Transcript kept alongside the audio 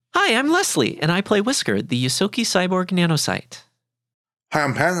Hi, I'm Leslie, and I play Whisker, the Yosoki cyborg nanocyte. Hi,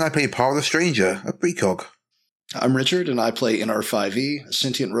 I'm Pan, and I play Paul the Stranger, a precog. I'm Richard, and I play NR5E, a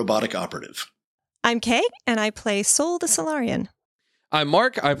sentient robotic operative. I'm Kay, and I play Soul the Solarian. I'm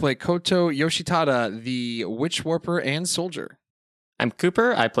Mark. I play Koto Yoshitada, the Witch Warper and Soldier. I'm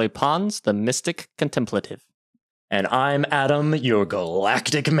Cooper. I play Pons, the Mystic Contemplative. And I'm Adam, your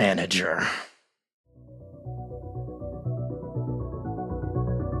Galactic Manager.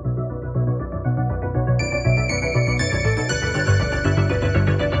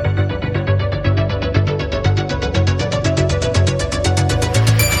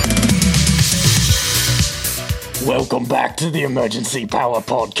 Welcome back to the Emergency Power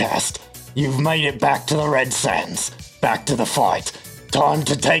Podcast. You've made it back to the Red Sands. Back to the fight. Time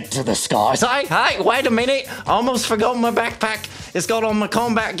to take to the skies. Hey, wait a minute. I almost forgot my backpack. It's got all my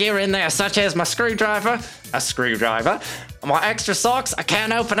combat gear in there, such as my screwdriver, my extra socks, a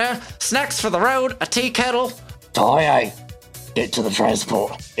can opener, snacks for the road, a tea kettle. Tiy'aken, get to the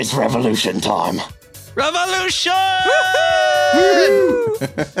transport. It's revolution time. Revolution!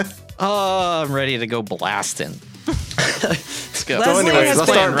 Oh, I'm ready to go blasting. Let's go. Leslie anyways, has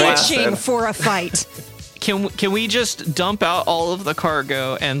let's been start itching for a fight. Can we just dump out all of the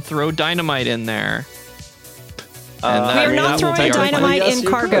cargo and throw dynamite in there? We're not throwing dynamite in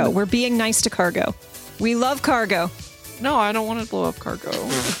cargo. Could. We're being nice to cargo. We love cargo. No, I don't want to blow up cargo.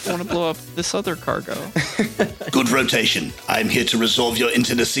 I want to blow up this other cargo. Good rotation. I'm here to resolve your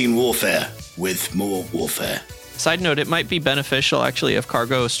internecine warfare with more warfare. Side note, it might be beneficial actually if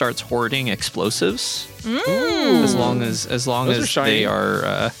cargo starts hoarding explosives. Mm. As long as they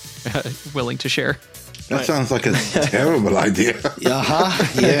are willing to share. That sounds like a terrible idea. Yeah.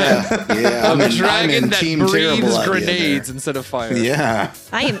 A dragon that team breathes terrible grenades instead of fire. Yeah.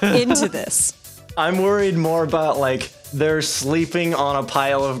 I am into this. I'm worried more about, like, they're sleeping on a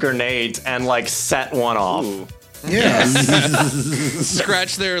pile of grenades and, like, set one off. Ooh. Yeah.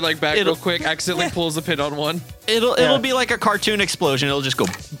 Scratch their, like, back real quick, accidentally pulls the pin on one. It'll be like a cartoon explosion. It'll just go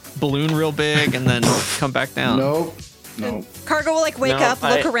balloon real big and then come back down. Nope. Cargo will wake No, up,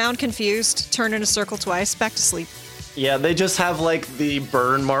 look around confused, turn in a circle twice, back to sleep. Yeah, they just have, like, the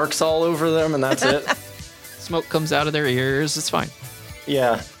burn marks all over them, and that's it. Smoke comes out of their ears. It's fine.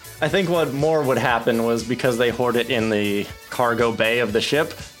 Yeah. I think what more would happen was because they hoard it in the cargo bay of the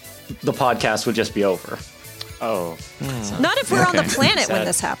ship, the podcast would just be over. Oh. Not if we're on the planet when Sad.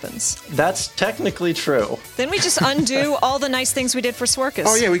 this happens. That's technically true. Then we just undo all the nice things we did for Swarkus.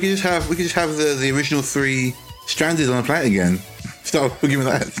 Oh yeah, we could just have the original 3 stranded on the planet again. Stop giving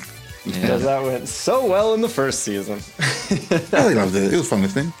that. Because that went so well in the first season. I really loved it. It was fun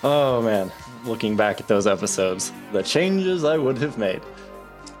listening. Oh man, looking back at those episodes, the changes I would have made.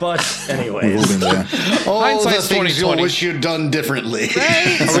 But We've all anyways, been there. All the Hindsight's things you'll 20/20. wish you'd done differently.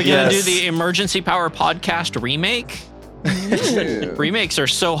 Are we gonna Yes. do the Emergency Power Podcast remake? Remakes are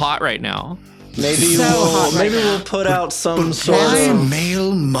so hot right now. maybe we'll put out some sort By of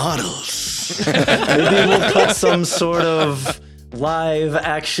male models. maybe we'll put some sort of live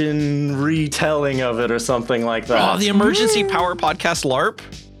action retelling of it or something like that. Oh, the Emergency Power Podcast LARP.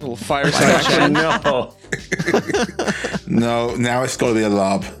 Little fireside action. No. No, now it's got to be a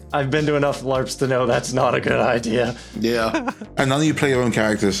LARP. I've been to enough LARPs to know that's not a good idea. Yeah. And none of you play your own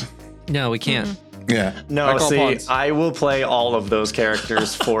characters. No, we can't. Yeah. No, I call see, pawns. I will play all of those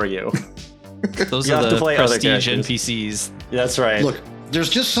characters for you. Those You are have to the play other prestige characters. NPCs. That's right. Look, there's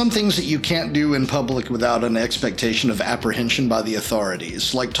just some things that you can't do in public without an expectation of apprehension by the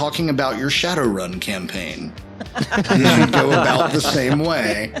authorities, like talking about your Shadowrun campaign. You should go about the same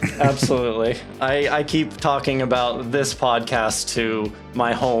way. Absolutely. I keep talking about this podcast to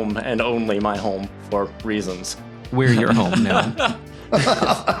my home and only my home for reasons. We're your home now.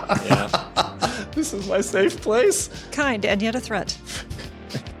 Yeah. This is my safe place. Kind and yet a threat.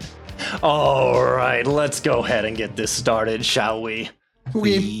 All right, let's go ahead and get this started, shall we?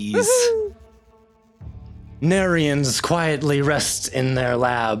 Please. Narians quietly rest in their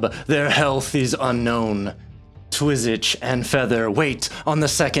lab. Their health is unknown. Twizzitch and Feather wait on the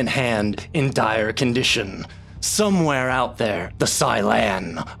second hand in dire condition. Somewhere out there, the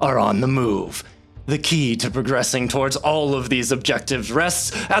Cylon are on the move. The key to progressing towards all of these objectives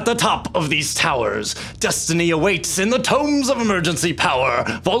rests at the top of these towers. Destiny awaits in the Tomes of Emergency Power,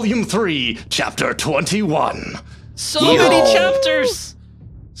 Volume 3, Chapter 21. So many chapters.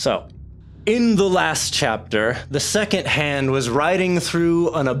 So, in the last chapter, the second hand was riding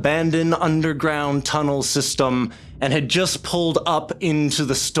through an abandoned underground tunnel system and had just pulled up into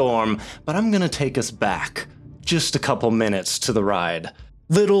the storm, but I'm gonna take us back just a couple minutes to the ride.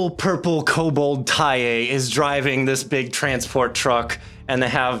 Little purple kobold Tiy'aken is driving this big transport truck, and they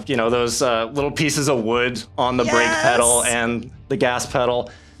have, those little pieces of wood on the brake pedal and the gas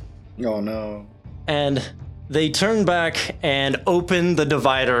pedal. Oh, no. And they turn back and open the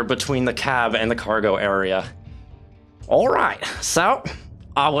divider between the cab and the cargo area. All right, so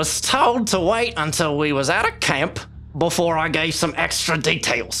I was told to wait until we was at a camp before I gave some extra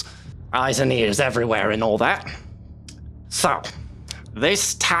details. Eyes and ears everywhere and all that. So,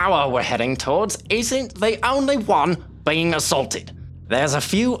 this tower we're heading towards isn't the only one being assaulted. There's a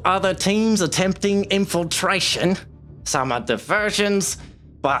few other teams attempting infiltration. Some are diversions,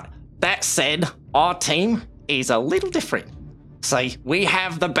 but that said, our team is a little different. See, we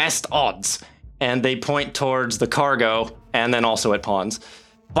have the best odds. And they point towards the cargo and then also at pawns.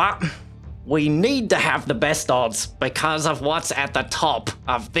 But we need to have the best odds because of what's at the top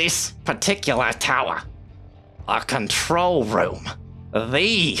of this particular tower. A control room.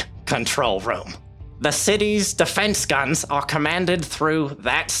 The control room. The city's defense guns are commanded through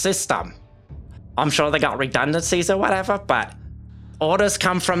that system. I'm sure they got redundancies or whatever, but orders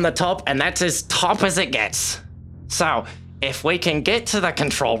come from the top and that's as top as it gets. So, if we can get to the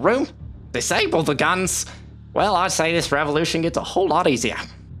control room, disable the guns, well, I'd say this revolution gets a whole lot easier.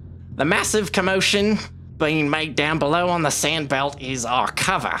 The massive commotion being made down below on the sandbelt is our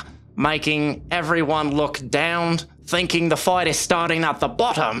cover, making everyone look down, thinking the fight is starting at the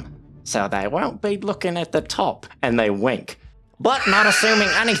bottom, so they won't be looking at the top, and they wink. But not assuming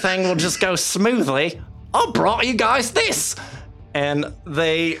anything will just go smoothly, I brought you guys this! And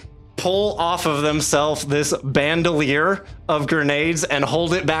they pull off of themselves this bandolier of grenades and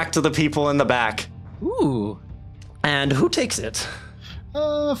hold it back to the people in the back. Ooh. And who takes it?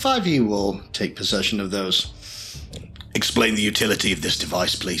 5e will take possession of those. Explain the utility of this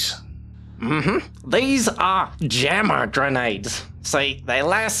device, please. These are jammer grenades. See, they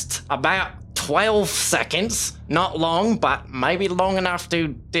last about 12 seconds. Not long, but maybe long enough to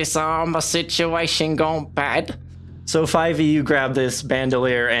disarm a situation gone bad. So 5e, you grab this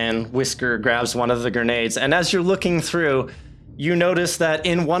bandolier and Whisker grabs one of the grenades. And as you're looking through, you notice that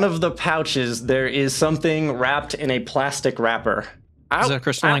in one of the pouches, there is something wrapped in a plastic wrapper. Is that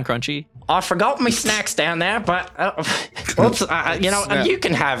crystalline crunchy? I forgot my snacks down there, but whoops, you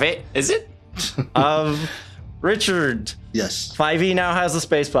can have it. Is it? Richard. Yes. 5e now has a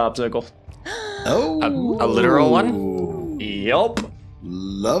space popsicle. Oh. A literal one? Yup.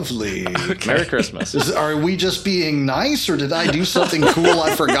 Lovely. Merry Christmas. Are we just being nice, or did I do something cool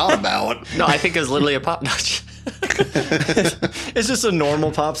I forgot about? No, I think it was literally a pop notch. It's just a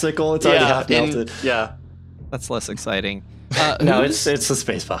normal popsicle. It's already half melted. Yeah. That's less exciting. No, it's a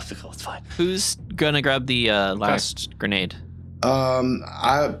space popsicle. It's fine. Who's gonna grab the last grenade?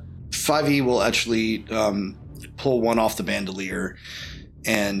 5e will actually pull one off the bandolier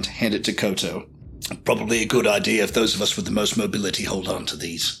and hand it to Koto. Probably a good idea if those of us with the most mobility hold on to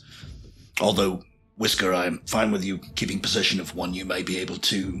these. Although, Whisker, I am fine with you keeping possession of one. You may be able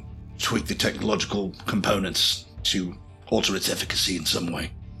to tweak the technological components to alter its efficacy in some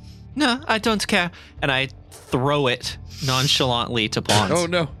way. No, I don't care. And I throw it nonchalantly to Pawns. Oh,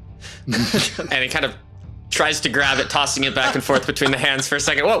 no. And he kind of tries to grab it, tossing it back and forth between the hands for a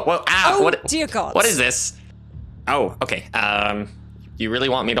second. Whoa, ow. Oh, dear God. What is this? Oh, okay. You really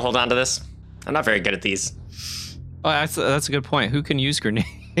want me to hold on to this? I'm not very good at these. Oh, that's a good point. Who can use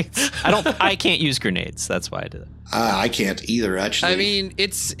grenades? I can't use grenades. That's why I did it. I can't either, actually. I mean,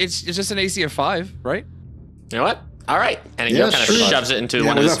 it's just an AC of 5, right? You know what? All right. And he Yeah, kind of sure. shoves it into Yeah,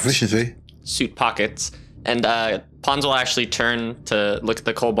 one of without his proficiency. suit pockets. And Pons will actually turn to look at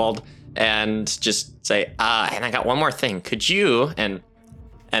the kobold and just say, and I got one more thing. Could you, and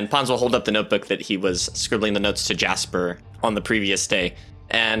Pons will hold up the notebook that he was scribbling the notes to Jasper on the previous day.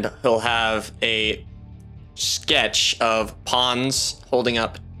 And he'll have a sketch of Pons holding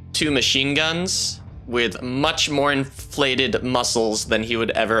up 2 machine guns with much more inflated muscles than he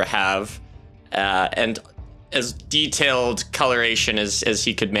would ever have. And as detailed coloration as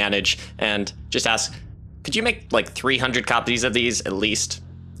he could manage, and just ask, could you make like 300 copies of these at least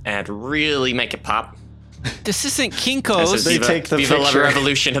and really make it pop? This isn't This Kinko's. is They Viva, take the Viva La picture.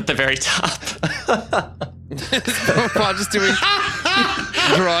 Revolution at the very top. Paul just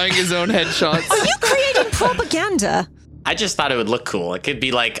drawing his own headshots. Are you creating propaganda? I just thought it would look cool. It could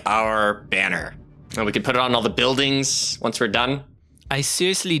be like our banner. And we could put it on all the buildings once we're done. I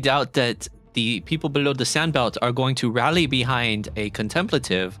seriously doubt that the people below the sandbelt are going to rally behind a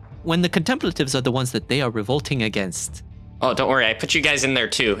contemplative when the contemplatives are the ones that they are revolting against. Oh, don't worry. I put you guys in there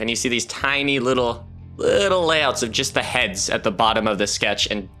too. And you see these tiny little layouts of just the heads at the bottom of the sketch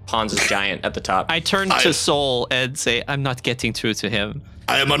and Pons is giant at the top. I turn to Soul and say, I'm not getting through to him.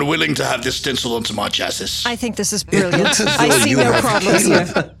 I am unwilling to have this stencil onto my chassis. I think this is brilliant. looks as I though see you no have problems killed-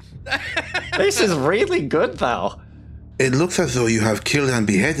 here. This is really good, though. It looks as though you have killed and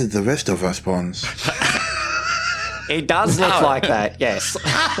beheaded the rest of us, Pons. It does look like that, yes.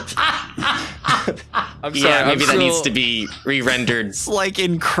 I'm sorry. Yeah, maybe I'm that still- needs to be re-rendered It's like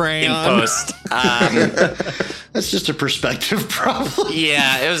in in crayon. post. That's just a perspective problem.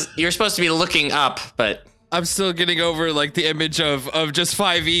 Yeah, you're supposed to be looking up, but I'm still getting over like the image of just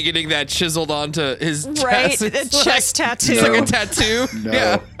 5e getting that chiseled onto his Right, chest. a It's chest tattoo. It's like a tattoo. No.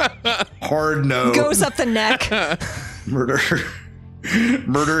 Yeah. Hard no. Goes up the neck. Murder.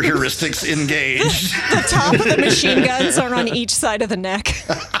 Murder heuristics engaged. The top of the machine guns are on each side of the neck.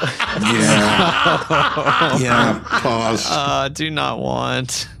 Yeah. Yeah, pause. Do not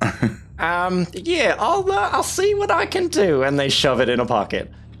want. Yeah, I'll see what I can do. And they shove it in a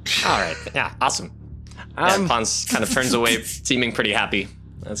pocket. all right. Yeah, awesome. Yeah, Pons kind of turns away, seeming pretty happy.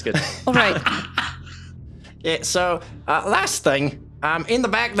 That's good. All right. Yeah, so, last thing. In the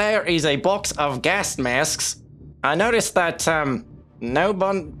back there is a box of gas masks. I noticed that, no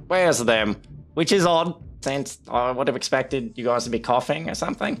one wears them, which is odd, since I would have expected you guys to be coughing or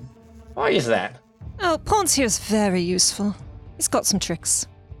something. Why is that? Oh, Pons here's very useful. He's got some tricks.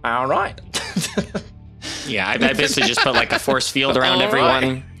 All right. Yeah, I basically just put like a force field around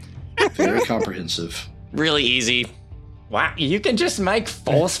everyone. Very comprehensive. Really easy. Wow, you can just make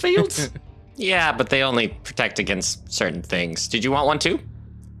force fields? Yeah, but they only protect against certain things. Did you want one too?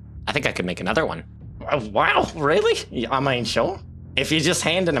 I think I could make another one. Wow, really? I mean, sure. If you're just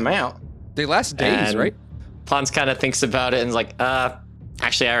handing them out. They last days, And right? Pons kind of thinks about it and is like,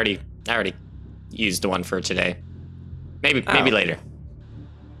 actually, I already used one for today. Maybe later.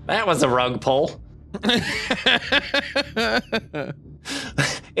 That was a rug pull.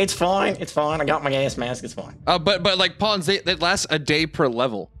 It's fine. It's fine. I got my gas mask. It's fine. But like pawns, they last a day per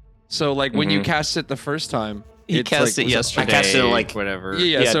level. So like when you cast it the first time, He it's cast like, it yesterday. I cast it like whatever.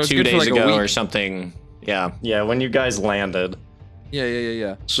 Yeah, so it's 2 good for days like a ago week. or something. Yeah. Yeah, when you guys landed.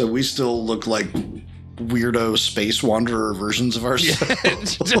 Yeah. So we still look like weirdo space wanderer versions of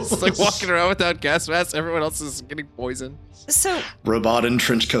ourselves. Just like walking around without gas masks. Everyone else is getting poisoned. So, Robot in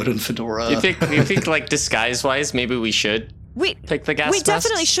trench coat and fedora. You think like disguise wise, maybe we should pick the gas we masks?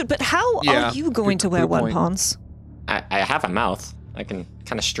 definitely should, but how Yeah, are you going to good wear one, point. Pons? I have a mouth. I can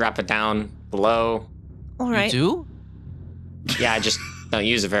kind of strap it down below. All You right. do? Yeah, I just don't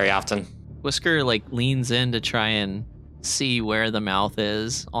use it very often. Whisker like leans in to try and see where the mouth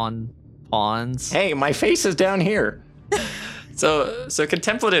is on Pons. Hey, my face is down here. So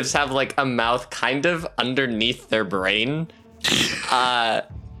contemplatives have like a mouth kind of underneath their brain. The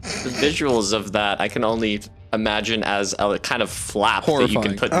visuals of that I can only imagine as a kind of flap that you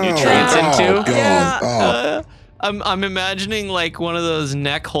can Horrifying. put nutrients into. God. Yeah. Oh. I'm imagining like one of those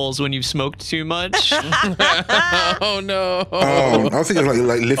neck holes when you've smoked too much. Oh no. Oh, I was thinking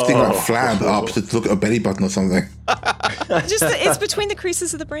like lifting like flab up to look at a belly button or something. It's between the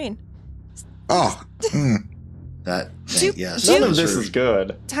creases of the brain. Oh, Yes. None of this is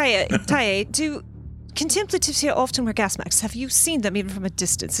good. Tye, do contemplatives here often wear gas masks? Have you seen them even from a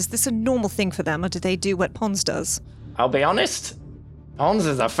distance? Is this a normal thing for them, or do they do what Pons does? I'll be honest. Pons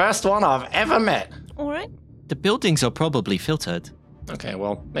is the first one I've ever met. All right. The buildings are probably filtered. Okay,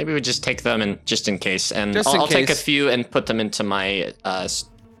 well, maybe we just take them and just in case, and Just in I'll take a case. few and put them into my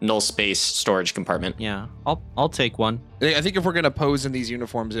null space storage compartment. Yeah, I'll take one. I think if we're gonna pose in these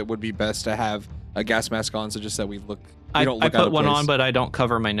uniforms, it would be best to have a gas mask on, so just that we don't I look out put of one place. on, but I don't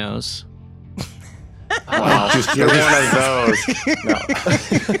cover my nose. Wow. just You're one of those.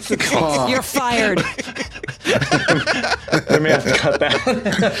 No. You're fired. Let me have to cut that.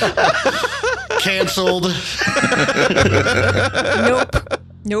 Cancelled.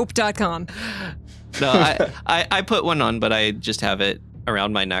 Nope.com. No, I put one on, but I just have it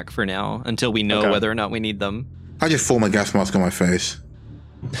around my neck for now until we know Okay. whether or not we need them. I just form a gas mask on my face.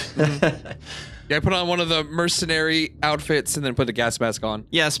 Yeah, I put on one of the mercenary outfits and then put the gas mask on.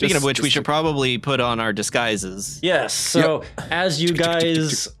 Yeah, speaking Just- of which, we just should probably put on our disguises. Yes, so as you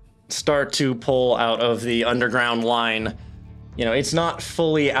guys start to pull out of the underground line, you know, it's not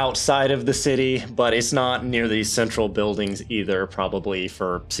fully outside of the city, but it's not near these central buildings either, probably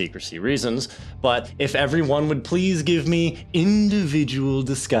for secrecy reasons. But if everyone would please give me individual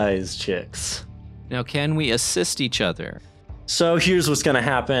disguise checks. Now, can we assist each other? So here's what's going to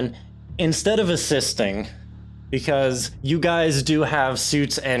happen. Instead of assisting, because you guys do have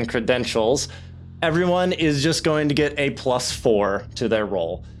suits and credentials, everyone is just going to get a +4 to their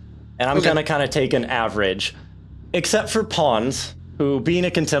roll. And I'm going to kind of take an average. Except for Pawns, who, being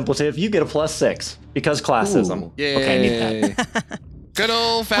a contemplative, you get a +6 because classism. Yay. Okay, I need that. Good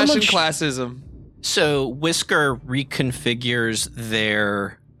old fashioned classism. So Whisker reconfigures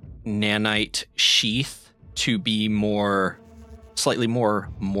their nanite sheath to be slightly more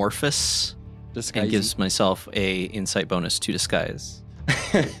amorphous, and gives myself a insight bonus to disguise.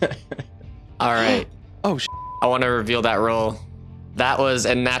 All right. Oh, I want to reveal that roll. That was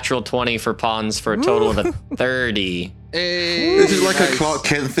a natural 20 for Pawns for a total of a 30. Hey, This is like a Clark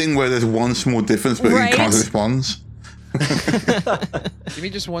Kent thing where there's one small difference, but Right. he can't respond. Give me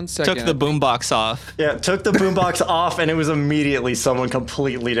just 1 second. Took the boombox off. Yeah, took the boombox off, and it was immediately someone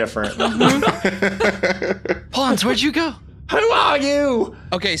completely different. Pawns, where'd you go? Who are you?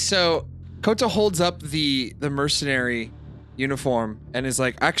 Okay, so Kota holds up the mercenary uniform and is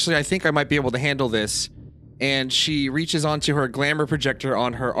like, actually, I think I might be able to handle this. And she reaches onto her glamour projector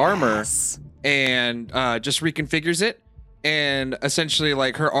on her armor and just reconfigures it. And essentially,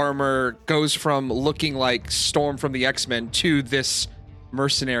 like, her armor goes from looking like Storm from the X-Men to this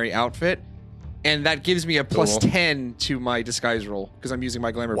mercenary outfit. And that gives me a plus 10 to my disguise roll because I'm using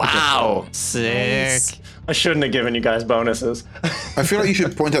my glamour projector. Wow. Sick. I shouldn't have given you guys bonuses. I feel like you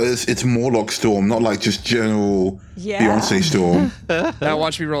should point out that it's Morlock Storm, not like just general Yeah. Beyonce Storm. Now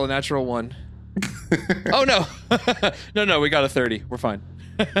watch me roll a natural 1. Oh, no. No, we got a 30. We're fine.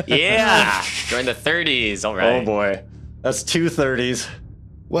 Yeah. Join the 30s. All right. Oh boy. That's 2 30s.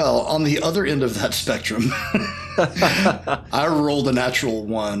 Well, on the other end of that spectrum, I rolled a natural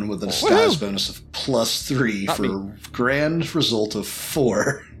 1 with a disguise bonus of +3 for a grand result of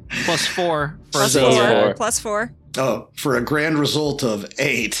 4. +4 for Plus the 4. Plus 4. Oh, for a grand result of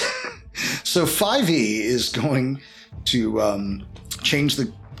 8. So 5e is going to change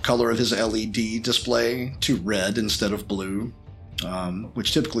the color of his LED display to red instead of blue,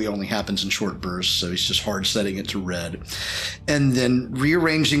 which typically only happens in short bursts, so he's just hard setting it to red. And then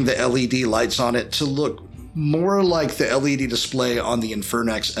rearranging the LED lights on it to look more like the LED display on the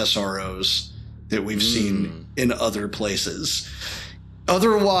Infernax SROs that we've seen in other places.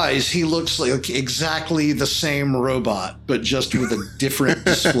 Otherwise, he looks like exactly the same robot, but just with a different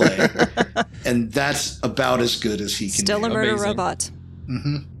display. And that's about as good as he can Still a do. murder Amazing. robot.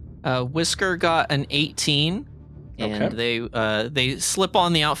 Whisker got an 18, and they slip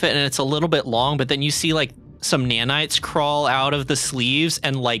on the outfit, and it's a little bit long, but then you see like some nanites crawl out of the sleeves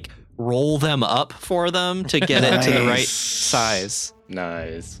and like roll them up for them to get it to the right size.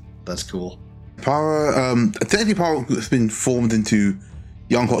 Nice. That's cool. Para, technically Para has been formed into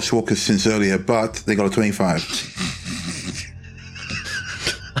Young Hot Schwalkers since earlier, but they got a 25.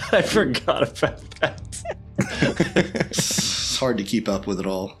 I forgot about that. It's hard to keep up with it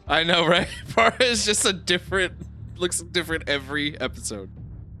all. I know, right? Para is just looks different every episode.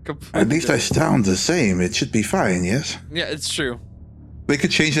 At least I sound the same. It should be fine, yes? Yeah, it's true. They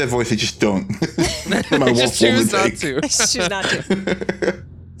could change their voice, they just don't. No matter I what just form choose they not take. to. Choose not to.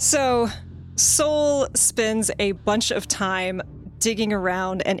 So, Soul spends a bunch of time digging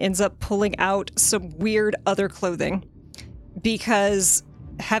around and ends up pulling out some weird other clothing because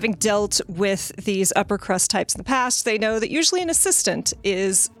having dealt with these upper crust types in the past, they know that usually an assistant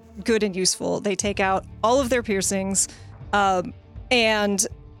is good and useful. They take out all of their piercings and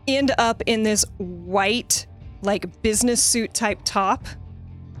end up in this white, like business suit type top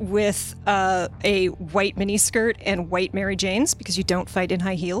with a white miniskirt and white Mary Janes because you don't fight in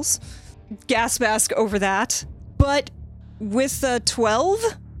high heels. Gas mask over that, but with a 12,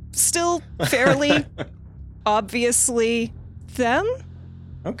 still fairly obviously them.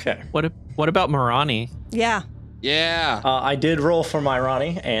 Okay. What about Marani? Yeah. Yeah. I did roll for my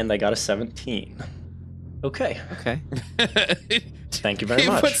Ronnie, and they got a 17. Okay. Okay. Thank you very He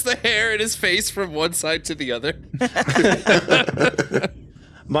much. puts the hair in his face from one side to the other.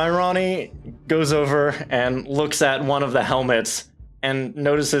 My Ronnie goes over and looks at one of the helmets and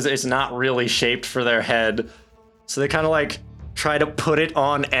notices it's not really shaped for their head. So they kind of like try to put it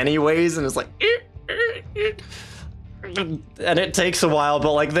on anyways, and it's like, and it takes a while,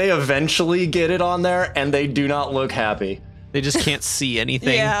 but like they eventually get it on there and they do not look happy. They just can't see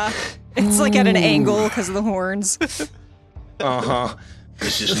anything. Yeah. It's like at an angle because of the horns. Uh-huh.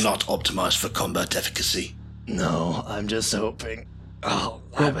 This is not optimized for combat efficacy. No, I'm just hoping. Oh,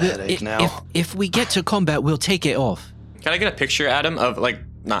 I have a headache now. If we get to combat, we'll take it off. Can I get a picture, Adam, of like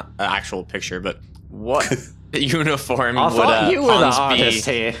not an actual picture, but what uniform I would thought you were the Pons artist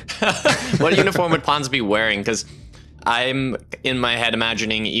be? here. What uniform would Pons be wearing? Because I'm in my head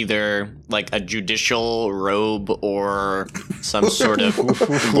imagining either like a judicial robe or some sort of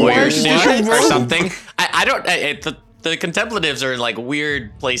lawyer suit or something. I don't. the contemplatives are in like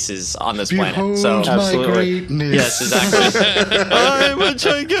weird places on this Behold planet. So my greatness. yes, exactly. I'm a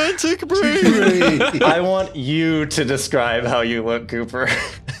gigantic brain. I want you to describe how you look, Cooper.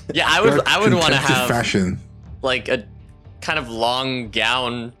 Yeah, I would want to Contemplative have fashion. like a kind of long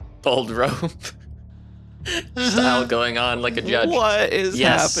gown, pulled robe style going on like a judge. What is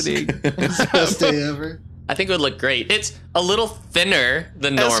Yes. happening? It's the best day ever. I think it would look great. It's a little thinner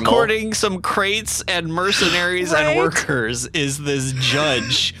than normal. Escorting some crates and mercenaries Right? and workers is this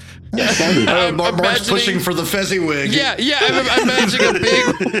judge. Mark's imagining- pushing for the fezzy wig. Yeah, I'm imagining a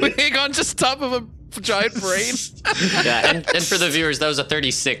big wig on just top of a giant brain. Yeah, and for the viewers, that was a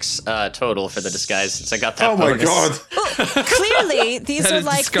 36 total for the disguise since I got that Oh my bonus. god. Clearly, these That are is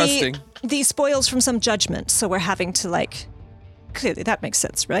like disgusting. the spoils from some judgment. So we're having to like. Clearly, that makes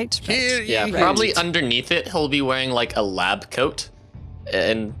sense, right? Yeah, Right. probably underneath it, he'll be wearing like a lab coat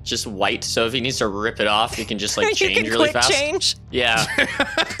and just white. So if he needs to rip it off, he can just like You change can really quick fast. change. Yeah,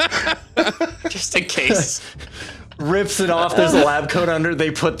 just in case. Rips it off. There's a lab coat under.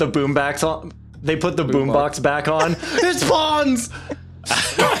 They put the boombox on. They put the boombox back on. It's Pawns.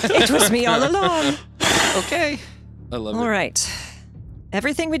 It was me all along. Okay. I love All right.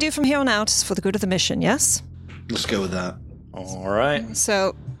 Everything we do from here on out is for the good of the mission, yes? Let's go with that. All right.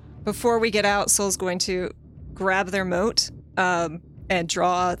 So, before we get out, Soul's going to grab their moat and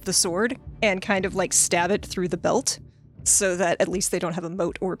draw the sword and kind of like stab it through the belt so that at least they don't have a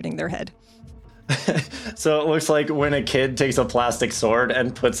moat orbiting their head. So it looks like when a kid takes a plastic sword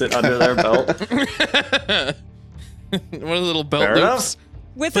and puts it under their belt One of the little belt Fair loops.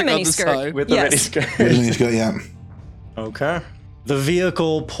 With a Like on mini the skirt. side. with the Yes. miniskirt. Yeah. Okay. The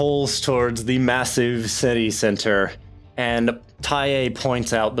vehicle pulls towards the massive city center, and Tiy'aken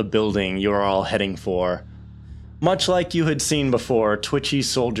points out the building you're all heading for. Much like you had seen before, twitchy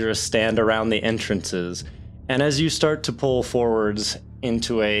soldiers stand around the entrances, and as you start to pull forwards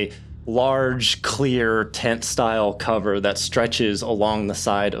into a large, clear, tent-style cover that stretches along the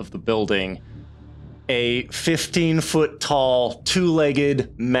side of the building, a 15-foot-tall,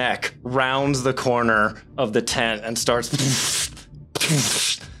 two-legged mech rounds the corner of the tent and starts...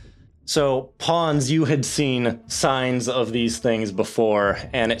 So, Pawns, you had seen signs of these things before,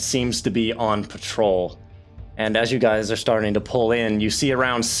 and it seems to be on patrol. And as you guys are starting to pull in, you see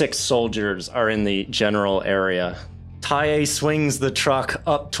around 6 soldiers are in the general area. Tiy'aken swings the truck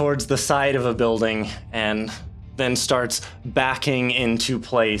up towards the side of a building and then starts backing into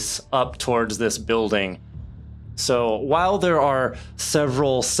place up towards this building. So while there are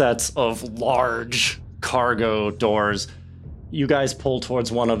several sets of large cargo doors, you guys pull towards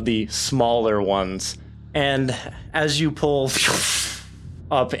one of the smaller ones. And as you pull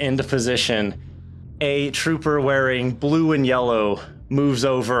up into position, a trooper wearing blue and yellow moves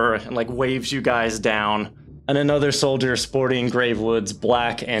over and like waves you guys down. And another soldier sporting Gravewood's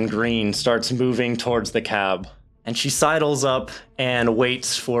black and green starts moving towards the cab. And she sidles up and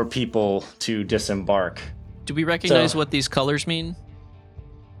waits for people to disembark. Do we recognize So- what these colors mean?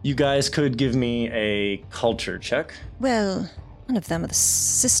 You guys could give me a culture check. Well, one of them are the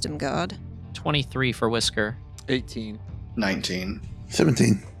system guard. 23 for Whisker. 18. 19.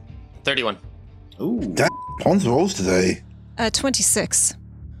 17. 31. Ooh. Damn, Pons rolls today. 26.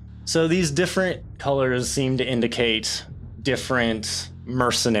 So these different colors seem to indicate different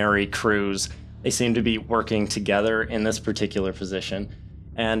mercenary crews. They seem to be working together in this particular position.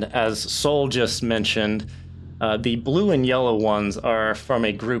 And as Soul just mentioned, the blue and yellow ones are from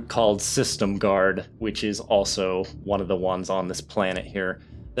a group called System Guard, which is also one of the ones on this planet here.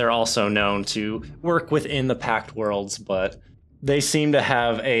 They're also known to work within the Pact Worlds, but they seem to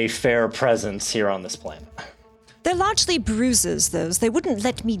have a fair presence here on this planet. They're largely bruises, those. They wouldn't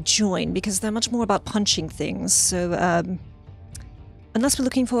let me join because they're much more about punching things. So, unless we're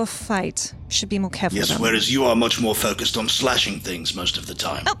looking for a fight, we should be more careful. Yes, about whereas you are much more focused on slashing things most of the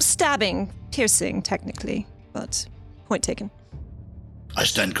time. Oh, stabbing, piercing, technically, but point taken. I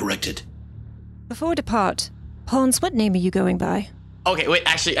stand corrected. Before we depart, Pawns, what name are you going by? Okay, wait,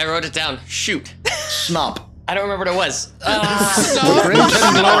 actually, I wrote it down. Shoot. Snop. I don't remember what it was. The great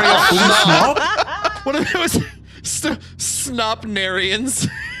and glorious Snop. What if it was Snopnarians?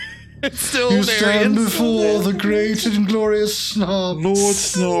 It's still You stand Narians. before the great and glorious Snop. Lord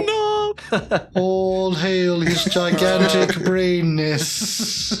Snop. All hail his gigantic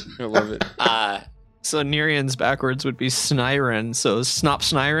brainness. I love it. So Nerians backwards would be Snyren. So Snop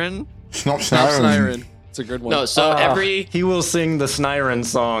Snyren. Snop Snop Siren. Siren. It's a good one. No, so every He will sing the Snyren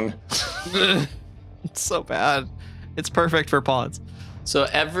song. It's so bad. It's perfect for pawns. so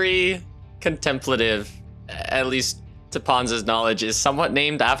every contemplative, at least to Pons' knowledge, is somewhat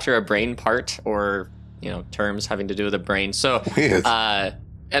named after a brain part or terms having to do with the brain. So, Weird.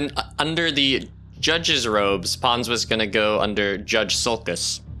 and under the judge's robes, Pons was going to go under Judge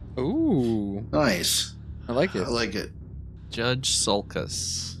Sulcus. Ooh, Nice. I like it. I like it. Judge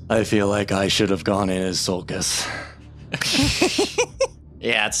Sulcus. I feel like I should have gone in as Sulcus.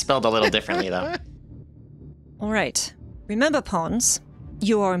 Yeah, it's spelled a little differently, though. All right. Remember, Pons,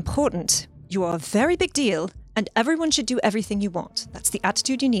 you are important. You are a very big deal, and everyone should do everything you want. That's the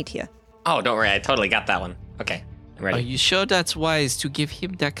attitude you need here. Oh, don't worry. I totally got that one. Okay, I'm ready. Are you sure that's wise to give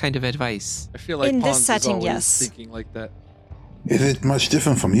him that kind of advice? I feel like In this Pons is setting, always yes. thinking like that. Is it much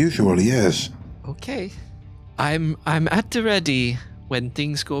different from usual? Yes. Okay. I'm at the ready when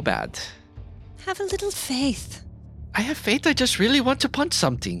things go bad. Have a little faith. I have faith. I just really want to punch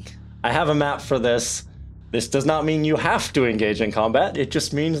something. I have a map for this. This does not mean you have to engage in combat. It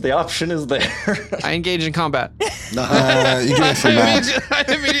just means the option is there. I engage in combat. You give us a map. I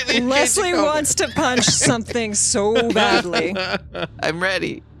immediately Leslie wants to punch something so badly. I'm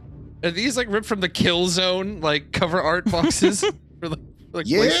ready. Are these like ripped from the Kill Zone like cover art boxes? For the, like,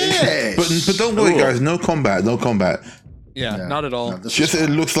 Yes. But don't worry, guys. No combat. No combat. Yeah, Yeah. not at all. No, this Just is it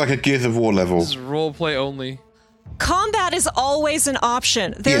looks like a Gears of War level. This is roleplay only. Combat is always an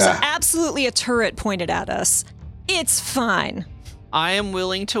option. There's Yeah. absolutely a turret pointed at us. It's fine. I am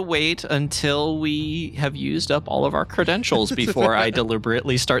willing to wait until we have used up all of our credentials before I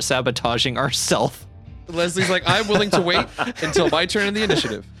deliberately start sabotaging ourselves. Leslie's like, I'm willing to wait until my turn in the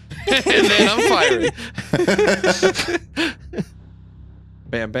initiative. And then I'm firing.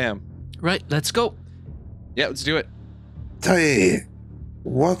 Bam, bam. Right, let's go. Yeah, let's do it. Tye,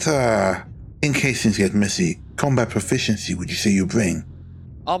 what, in case things get messy, combat proficiency would you say you bring?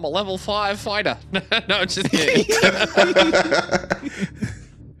 I'm a level 5 fighter. No, just kidding.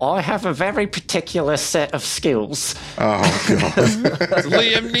 I have a very particular set of skills. Oh, God.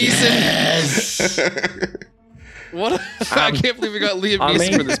 Liam Neeson. What? I can't believe we got Liam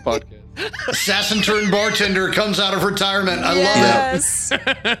Neeson for this podcast. assassin turned bartender comes out of retirement. I Yes.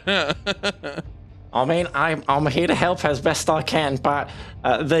 I mean, I'm here to help as best I can, but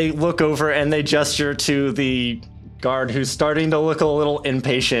they look over and they gesture to the guard who's starting to look a little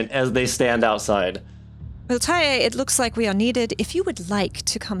impatient as they stand outside. Well, Tye, it looks like we are needed. If you would like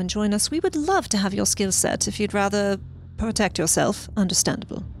to come and join us, we would love to have your skill set. If you'd rather protect yourself,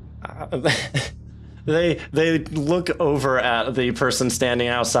 understandable. They look over at the person standing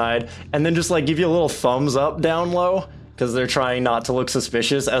outside and then just like give you a little thumbs up down low because they're trying not to look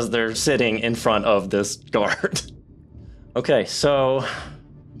suspicious as they're sitting in front of this guard. Okay, so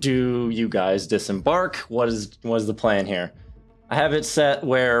do you guys disembark? What is the plan here? I have it set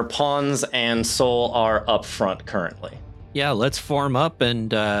where Pons and Soul are up front currently. Yeah, let's form up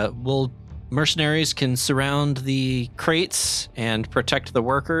and mercenaries can surround the crates and protect the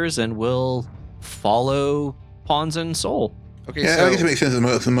workers, and we'll follow Pons and Soul. Okay, Yeah, so I guess it makes sense that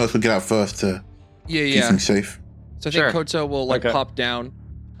the mercs will get out first to keep things safe. So I think Sure. Koto will like Okay. pop down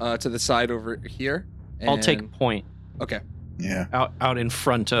to the side over here. I'll and- take point Okay. Yeah. out in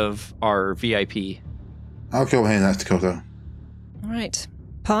front of our VIP. I'll go ahead and ask Dakota. All right.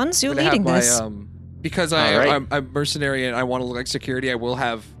 Pons, you're I'm gonna leading have this. because All right. I'm mercenary and I want to look like security. I will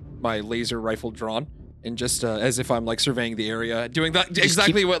have my laser rifle drawn and just as if I'm like surveying the area, doing that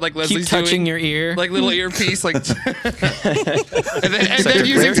exactly what like Leslie's Keep touching doing. your ear. Like little earpiece, like, and then you're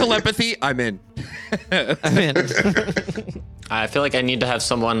using clear? telepathy. I'm in. I'm in. I feel like I need to have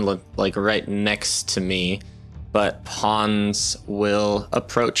someone like right next to me, but Pons will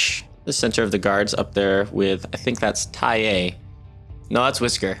approach the center of the guards up there with, I think that's Tye. No, that's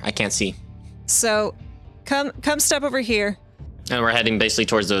Whisker. I can't see. So, come step over here. And we're heading basically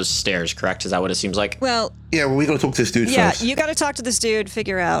towards those stairs, correct? Is that what it seems like? Well, Yeah, well, we got to talk to this dude yeah, first. you got to talk to this dude,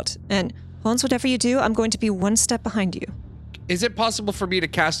 figure out. And Pons, whatever you do, I'm going to be one step behind you. Is it possible for me to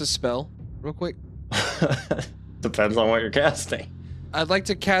cast a spell real quick? Depends on what you're casting. I'd like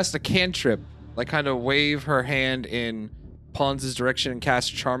to cast a cantrip, like kind of wave her hand in Pons' direction and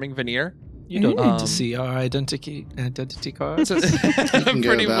cast Charming Veneer. You don't need Um, to see our identity cards. So, He can go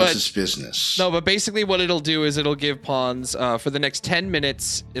pretty about much. his business. No, but basically what it'll do is it'll give Pons, for the next 10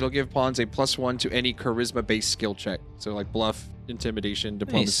 minutes, it'll give Pons a +1 to any charisma-based skill check. So like bluff, intimidation,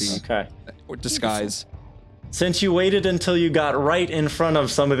 diplomacy, Okay. or disguise. Since you waited until you got right in front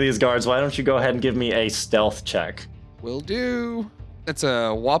of some of these guards, why don't you go ahead and give me a stealth check? Will do. That's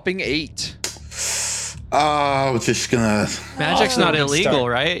a whopping 8. Oh, just gonna. Magic's not good illegal,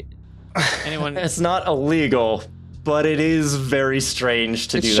 start. right? Anyone? It's not illegal, but it is very strange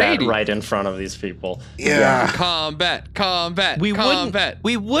to It's do shady. that right in front of these people. Yeah. Combat, We combat.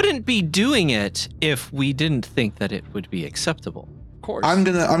 wouldn't be doing it if we didn't think that it would be acceptable. course. I'm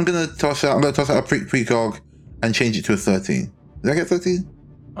gonna toss out a precog and change it to a 13. Did I get 13?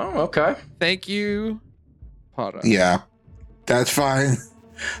 Oh, okay. Thank you, Para. Yeah, that's fine.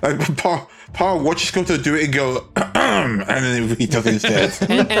 Like, Pa watches Koto do it and go, and then he does it instead.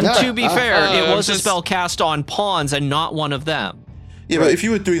 And to be fair, it was a just- spell cast on pawns and not one of them. Yeah, but if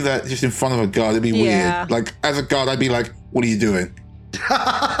you were doing that just in front of a guard, it'd be Yeah. weird. Like, as a guard, I'd be like, what are you doing?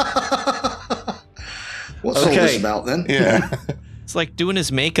 What's all this about then? Yeah. It's like doing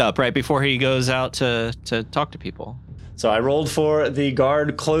his makeup right before he goes out to talk to people. So I rolled for the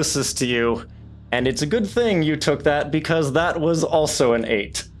guard closest to you, and it's a good thing you took that because that was also an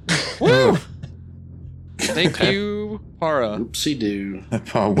 8. Woo! Thank you, Para. Oopsie-doo.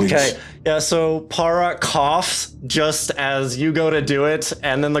 Pa winks. Okay, yeah, so Para coughs just as you go to do it,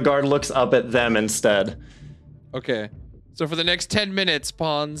 and then the guard looks up at them instead. Okay. So for the next 10 minutes,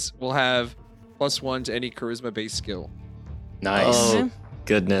 pawns will have +1 to any charisma-based skill. Nice. Oh,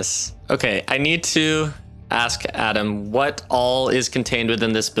 goodness. Okay, I need to ask Adam what all is contained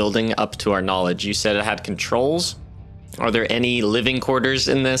within this building up to our knowledge. You said it had controls. Are there any living quarters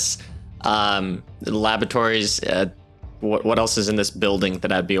in this? Laboratories? What else is in this building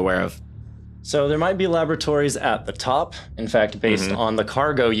that I'd be aware of? So there might be laboratories at the top. In fact, based on the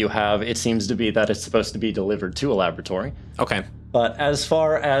cargo you have, it seems to be that it's supposed to be delivered to a laboratory. Okay. But as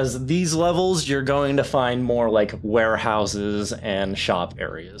far as these levels, you're going to find more like warehouses and shop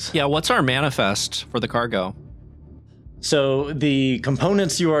areas. Yeah, what's our manifest for the cargo? So the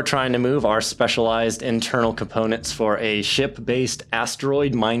components you are trying to move are specialized internal components for a ship-based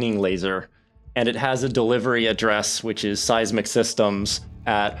asteroid mining laser. And it has a delivery address, which is Seismic Systems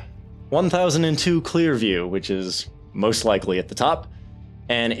at 1002 Clearview, which is most likely at the top.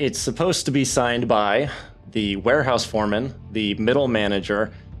 And it's supposed to be signed by the warehouse foreman, the middle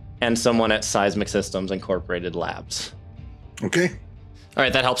manager, and someone at Seismic Systems Incorporated Labs. Okay. All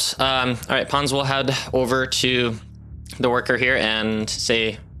right, that helps. All right, Pons will head over to the worker here and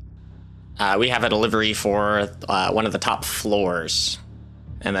say, we have a delivery for one of the top floors.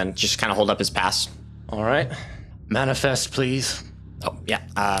 And then just kind of hold up his pass. All right. Manifest, please. Oh, yeah.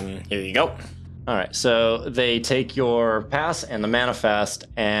 Here you go. All right, so they take your pass and the manifest,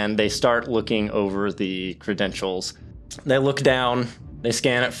 and they start looking over the credentials. They look down, they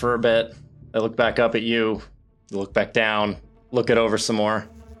scan it for a bit, they look back up at you, they look back down, look it over some more.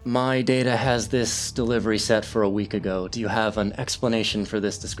 My data has this delivery set for a week ago. Do you have an explanation for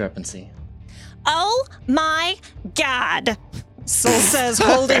this discrepancy? Oh my God. Soul says,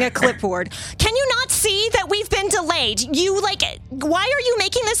 holding a clipboard. Can you not see that we've been delayed? Why are you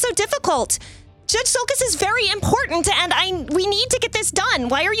making this so difficult? Judge Sulcus is very important, and we need to get this done.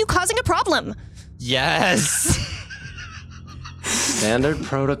 Why are you causing a problem? Yes. Standard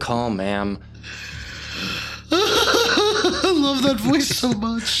protocol, ma'am. I love that voice so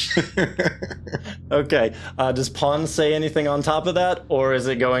much. Okay, does Pon say anything on top of that, or is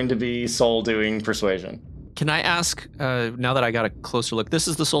it going to be Soul doing persuasion? Can I ask, now that I got a closer look, this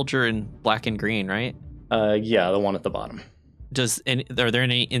is the soldier in black and green, right? Yeah, the one at the bottom. Are there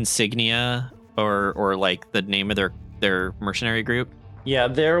any insignia or like the name of their mercenary group? Yeah,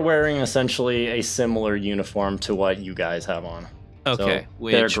 they're wearing essentially a similar uniform to what you guys have on. Okay, So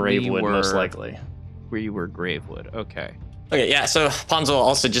they're Gravewood, most were- likely. We were Gravewood. Okay. Okay, yeah, so Pons will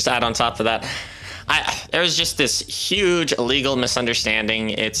also just add on top of that. There was just this huge illegal misunderstanding.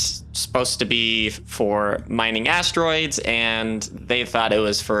 It's supposed to be for mining asteroids, and they thought it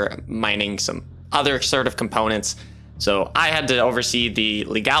was for mining some other sort of components. So I had to oversee the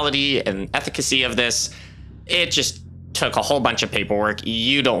legality and efficacy of this. It just took a whole bunch of paperwork.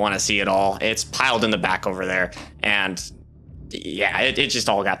 You don't want to see it all. It's piled in the back over there. And yeah, it just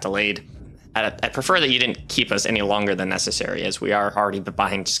all got delayed. I prefer that you didn't keep us any longer than necessary, as we are already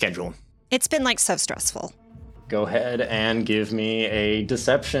behind schedule. It's been so stressful. Go ahead and give me a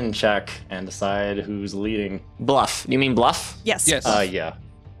deception check and decide who's leading. Bluff. You mean bluff? Yes. Yes. Yeah.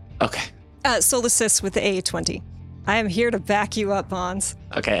 Okay. Soul assists with the A20. I am here to back you up, Pons.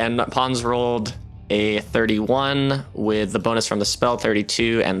 Okay, and Pons rolled a 31 with the bonus from the spell,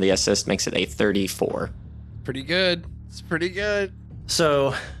 32, and the assist makes it a 34. Pretty good. It's pretty good.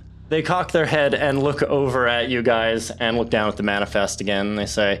 So they cock their head and look over at you guys and look down at the manifest again. They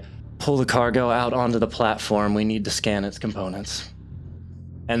say, pull the cargo out onto the platform. We need to scan its components.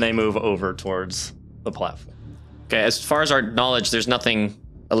 And they move over towards the platform. Okay, as far as our knowledge, there's nothing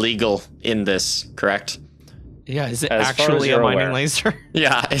illegal in this, correct? Yeah, is it As far as actually a you're mining aware. laser?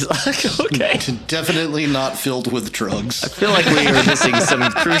 Yeah, it's like, okay. Definitely not filled with drugs. I feel like we were missing some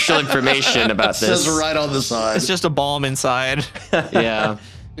crucial information about Says this. right on the side. It's just a bomb inside. Yeah.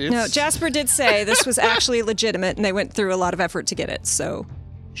 No, Jasper did say this was actually legitimate, and they went through a lot of effort to get it. So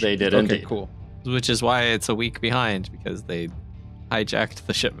They did Okay, indeed. cool. Which is why it's a week behind, because they hijacked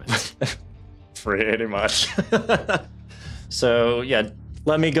the shipment. Pretty much. So, yeah,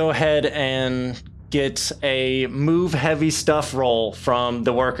 let me go ahead and get a move heavy stuff roll from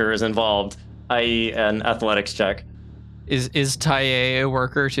the workers involved, i.e. an athletics check. Is Tiy'aken a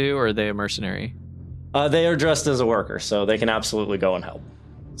worker too, or are they a mercenary? They are dressed as a worker, so they can absolutely go and help.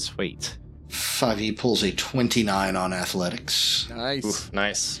 Sweet. 5e pulls a 29 on athletics. Nice. Oof,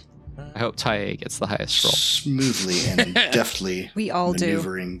 nice. I hope Tiy'aken gets the highest roll. Smoothly and deftly we all do.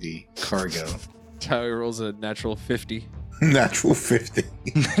 maneuvering the cargo. How he rolls a natural 50. Natural 50.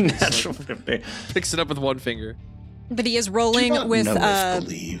 Natural 50. Picks it up with one finger. But he is Do rolling not with know if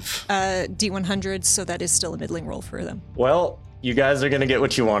believe. D100s, so that is still a middling roll for them. Well, you guys are going to get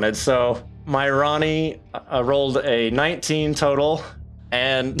what you wanted. So, my Ronnie rolled a 19 total,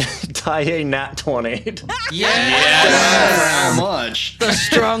 and Tiy'aken nat 20. How much? The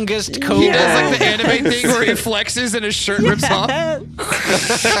strongest kobold. He does like the anime thing where he flexes and his shirt rips off.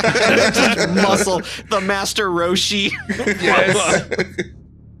 Muscle. The master Roshi. Yes.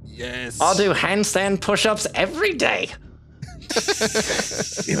 Yes. I'll do handstand push-ups every day.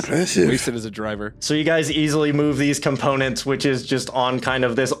 Impressive. Wasted as a driver. So you guys easily move these components, which is just on kind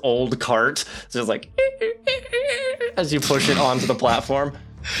of this old cart. It's just like as you push it onto the platform.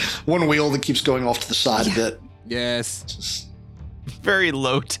 One wheel that keeps going off to the side a bit. Yes. Just Very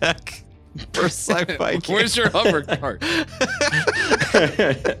low tech for sci-fi. Where's your hover cart?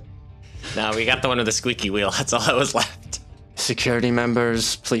 No, we got the one with the squeaky wheel. That's all that was left. Security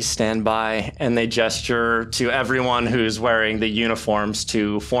members, please stand by. And they gesture to everyone who's wearing the uniforms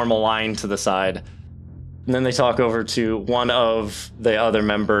to form a line to the side. And then they talk over to one of the other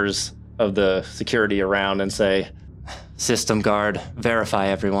members of the security around and say, System guard, verify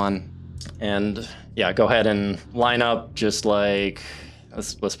everyone. And yeah, go ahead and line up just like,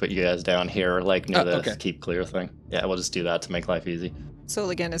 let's put you guys down here, like near the okay. keep clear thing. Yeah, we'll just do that to make life easy. Sol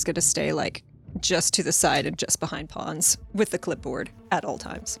again is going to stay like just to the side and just behind Pawns with the clipboard at all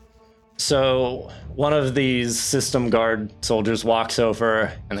times. So one of these system guard soldiers walks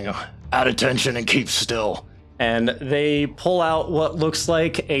over and they go, "At attention and keep still." And they pull out what looks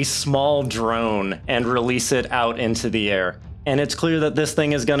like a small drone and release it out into the air. And it's clear that this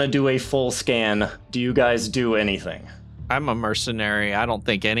thing is going to do a full scan. Do you guys do anything? I'm a mercenary. I don't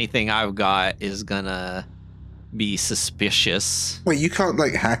think anything I've got is gonna be suspicious. Wait, you can't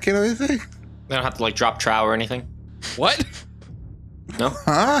like hack it or anything? They don't have to like drop trow or anything. What? No?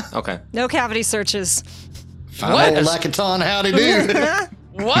 Huh? Okay. No cavity searches. what? Lakaton, howdy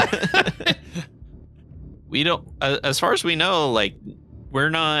do. What? We don't, as far as we know, like, we're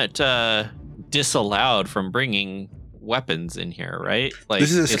not disallowed from bringing weapons in here, right? Like,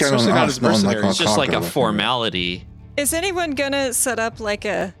 This is a it's scam especially on not us, as not on like mercenaries. our it's just like a cargo. formality. Is anyone going to set up like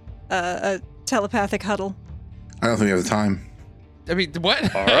a telepathic huddle? I don't think we have the time. I mean,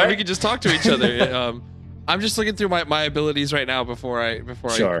 what? All right. We could just talk to each other. I'm just looking through my abilities right now before I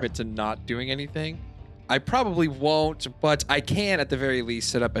Sure. commit to not doing anything. I probably won't, but I can at the very least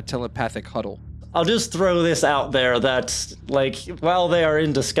set up a telepathic huddle. I'll just throw this out there that, like, while they are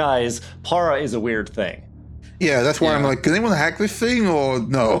in disguise, para is a weird thing. Yeah, that's why I'm Yeah. like, can anyone hack this thing or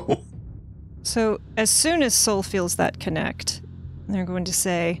no? So as soon as Sol feels that connect, they're going to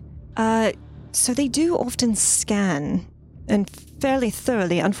say, so they do often scan, and fairly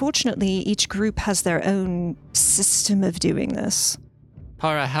thoroughly. Unfortunately, each group has their own system of doing this.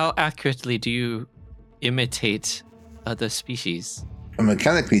 Para, how accurately do you imitate other species?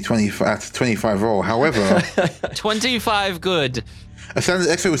 Mechanically, 25 roll. However, 25 good. a standard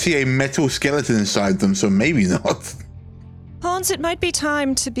expert would see a metal skeleton inside them, so maybe not. Pawns, it might be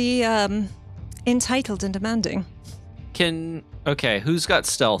time to be entitled and demanding. Okay, who's got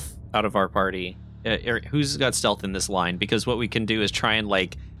stealth out of our party? Who's got stealth in this line? Because what we can do is try and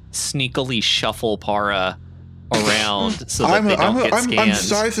like sneakily shuffle Para around so that they don't get scanned. I'm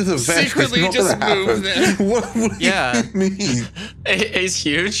sized as a vest. Secretly It's not just gonna move happen. them. What do Yeah. you mean? He's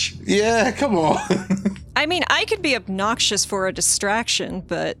huge. Yeah, come on. I mean, I could be obnoxious for a distraction,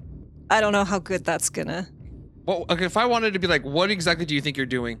 but I don't know how good that's gonna. Well, okay, if I wanted to be like, what exactly do you think you're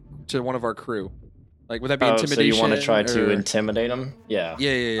doing to one of our crew? Like, would that be Oh, intimidation? so you want to try to or- intimidate them? Yeah.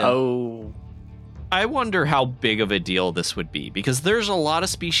 Yeah. Oh. I wonder how big of a deal this would be because there's a lot of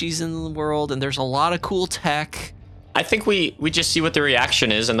species in the world and there's a lot of cool tech. I think we just see what the reaction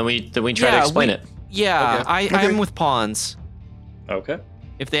is and then we try to explain it. Yeah, Okay. I'm with pawns. Okay.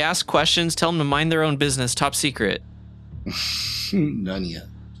 If they ask questions, tell them to mind their own business, top secret. None yet.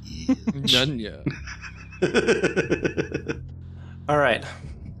 None yet. All right.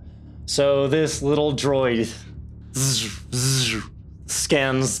 So this little droid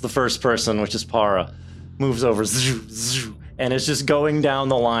scans the first person, which is Para, moves over, and it's just going down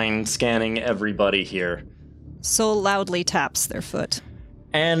the line, scanning everybody here. Soul loudly taps their foot.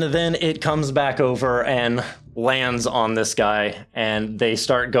 And then it comes back over and lands on this guy, and they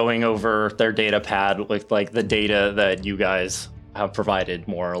start going over their data pad with like the data that you guys have provided,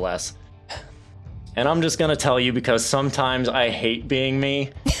 more or less. And I'm just gonna tell you, because sometimes I hate being me,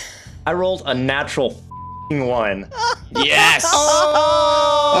 I rolled a natural one. Yes.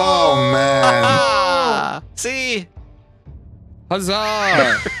 Oh, man. See?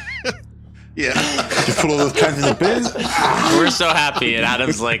 Huzzah! Yeah. Just put all those cans in the bin. We're so happy, and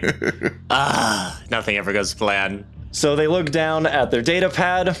Adam's like, nothing ever goes to plan. So they look down at their data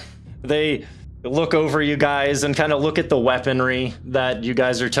pad, they look over you guys and kind of look at the weaponry that you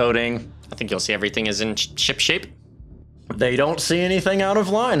guys are toting. I think you'll see everything is in ship shape. They don't see anything out of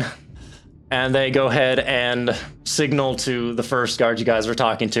line. And they go ahead and signal to the first guard you guys were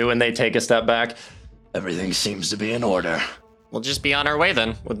talking to, and they take a step back. Everything seems to be in order. We'll just be on our way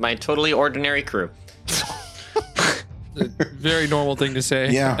then, with my totally ordinary crew. Very normal thing to say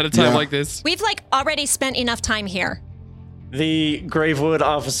Yeah, at a time yeah. like this. We've already spent enough time here. The Gravewood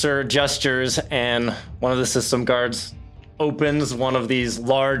officer gestures, and one of the system guards opens one of these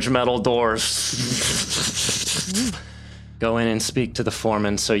large metal doors. Go in and speak to the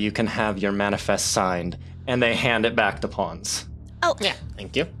foreman so you can have your manifest signed. And they hand it back to Pons. Oh, Yeah,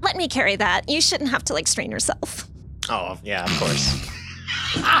 thank you. let me carry that. You shouldn't have to strain yourself. Oh, yeah, of course.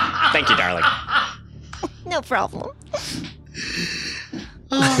 Thank you, darling. No problem.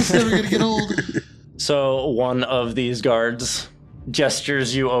 Oh, it's never gonna get old. So one of these guards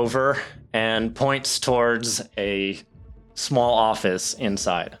gestures you over and points towards a small office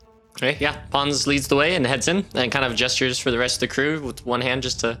inside. Okay, yeah. Pons leads the way and heads in and kind of gestures for the rest of the crew with one hand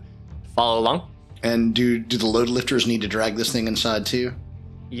just to follow along. And do the load lifters need to drag this thing inside too?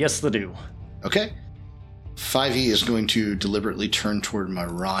 Yes, they do. Okay. 5e is going to deliberately turn toward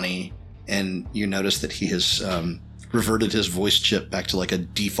Myrani, and you notice that he has reverted his voice chip back to a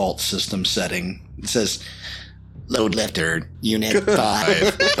default system setting. It says, "Load lifter, Unit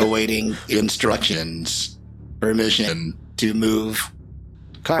 5, awaiting instructions. Permission to move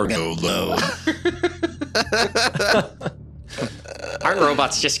cargo load." Aren't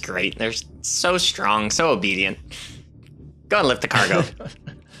robots just great? They're so strong, so obedient. Go and lift the cargo.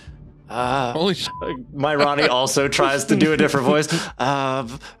 Holy shit. Myrani also tries to do a different voice.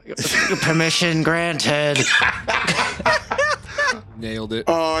 Permission granted. Nailed it.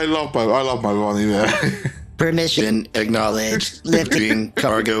 Oh, I love my Ronnie there. Permission acknowledged. Lifting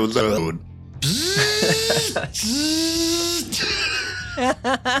cargo load.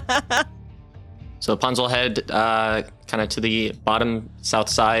 So Pons will head kind of to the bottom south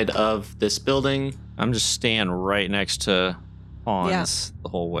side of this building. I'm just staying right next to Pons the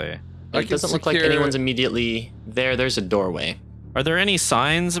whole way. It doesn't look like anyone's immediately there. There's a doorway. Are there any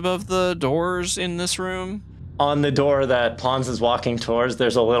signs above the doors in this room? On the door that Pons is walking towards,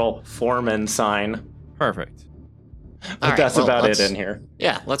 there's a little foreman sign. Perfect. But All right, that's well, about it let's- in here.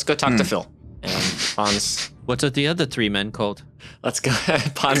 Yeah, let's go talk to Phil. And Pons, What's with the other three men called? let's go.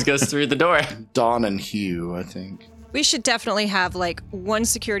 Pons goes through the door. Dawn and Hugh, I think. We should definitely have one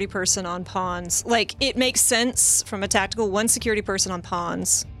security person on Pons. It makes sense from a tactical, one security person on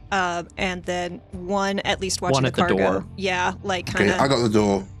Pons, and then one at least watching One the at the cargo. door. Yeah, kind Okay, I of. got the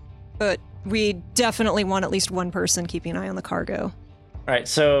door. But we definitely want at least one person keeping an eye on the cargo. All right,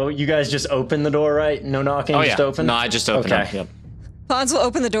 so you guys just open the door, right? No knocking, Oh, just yeah. open? No, I just opened Okay. it. Yep. Pons will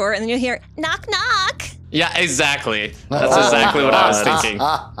open the door, and then you'll hear, Knock, knock. Yeah, exactly. That's exactly what I was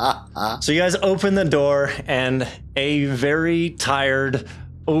thinking. So you guys open the door, and a very tired,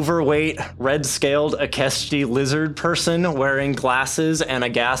 overweight, red-scaled Akeshti lizard person wearing glasses and a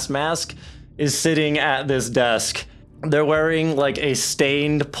gas mask is sitting at this desk. They're wearing a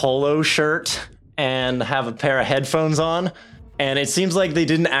stained polo shirt and have a pair of headphones on, and it seems like they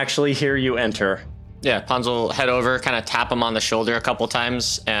didn't actually hear you enter. Yeah, Pons will head over, kind of tap him on the shoulder a couple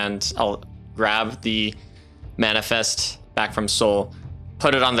times, and I'll grab the manifest back from Soul,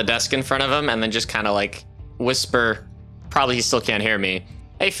 put it on the desk in front of him, and then just kind of whisper, probably he still can't hear me.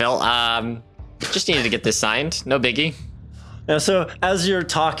 Hey, Phil, just needed to get this signed. No biggie. Now, so as you're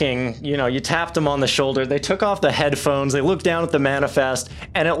talking, you tapped them on the shoulder. They took off the headphones. They look down at the manifest,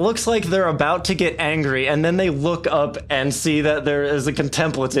 and it looks like they're about to get angry. And then they look up and see that there is a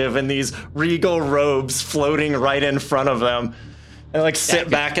contemplative in these regal robes floating right in front of them. And sit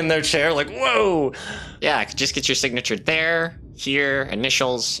back in their chair, whoa. Yeah, I could just get your signature there, here,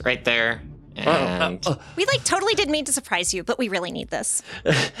 initials right there. And We totally didn't mean to surprise you, but we really need this.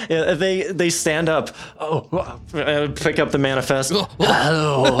 Yeah, they stand up. Pick up the manifest.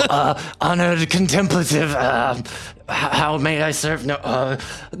 Hello, honored contemplative. How may I serve? No.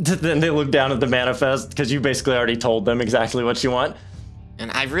 Then they look down at the manifest because you basically already told them exactly what you want.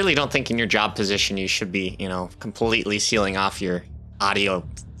 And I really don't think in your job position you should be, completely sealing off your audio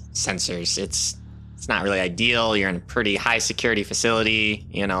sensors. It's not really ideal. You're in a pretty high security facility,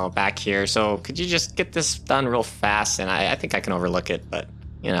 back here. So could you just get this done real fast? And I think I can overlook it, but,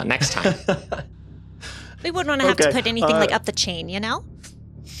 next time. We wouldn't want to have to put anything up the chain,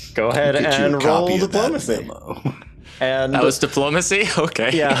 Go ahead and roll diplomacy. And that was diplomacy?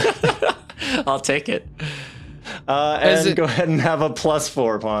 Okay. Yeah. I'll take it. And go ahead and have a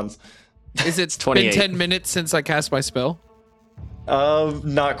 +4, Pons. Is it 28. been 10 minutes since I cast my spell?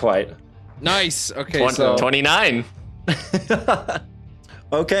 Not quite. Nice. Okay, so 29.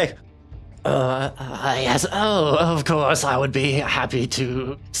 Okay. Yes. Oh, of course. I would be happy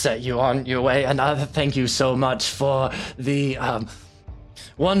to set you on your way. And thank you so much for the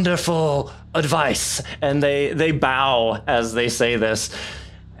wonderful advice. And they bow as they say this.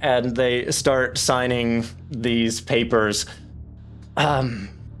 And they start signing these papers.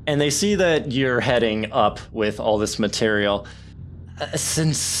 And they see that you're heading up with all this material.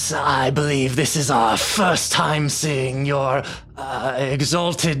 Since I believe this is our first time seeing your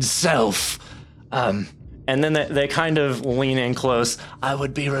exalted self. And then they kind of lean in close. I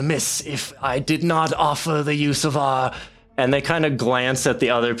would be remiss if I did not offer the use of our... And they kind of glance at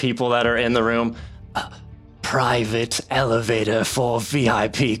the other people that are in the room. Private elevator for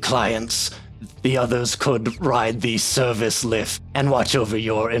VIP clients. The others could ride the service lift and watch over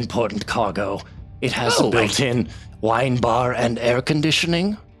your important cargo. It has built-in wine bar and air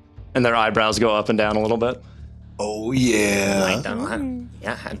conditioning. And their eyebrows go up and down a little bit. Oh, yeah.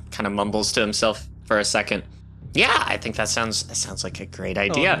 Yeah, and kind of mumbles to himself for a second. Yeah, I think that sounds like a great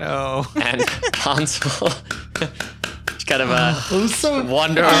idea. Oh, no. And Hans will just kind of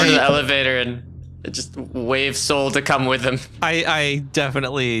wander over to the elevator and just wave Soul to come with him. I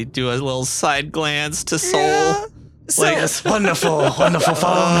definitely do a little side glance to Soul. Yeah. So, Yes, wonderful,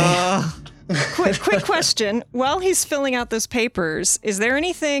 follow me. quick question. While he's filling out those papers, is there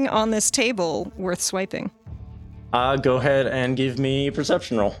anything on this table worth swiping? Go ahead and give me a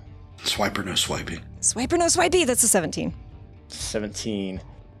perception roll. Swiper, no swiping. Swiper, no swipey. That's a 17. 17.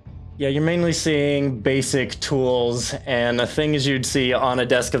 Yeah, you're mainly seeing basic tools and things you'd see on a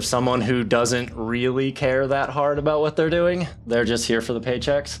desk of someone who doesn't really care that hard about what they're doing. They're just here for the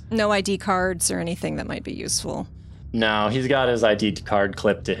paychecks. No ID cards or anything that might be useful. No, he's got his ID card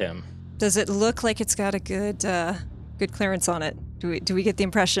clipped to him. Does it look like it's got a good clearance on it? Do we get the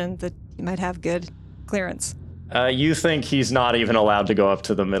impression that he might have good clearance? You think he's not even allowed to go up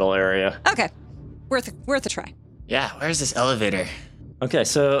to the middle area. Okay, worth a try. Yeah, where's this elevator? Okay,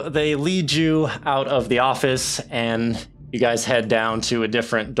 so they lead you out of the office and you guys head down to a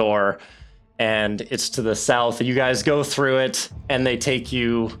different door and it's to the south. You guys go through it and they take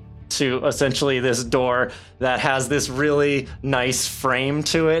you to essentially this door that has this really nice frame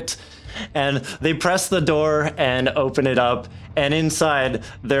to it. And they press the door and open it up. And inside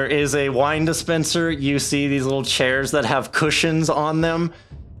there is a wine dispenser. You see these little chairs that have cushions on them.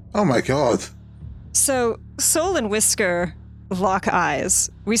 Oh my god. So Soul and Whisker lock eyes.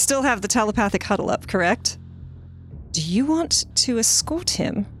 We still have the telepathic huddle up, correct? Do you want to escort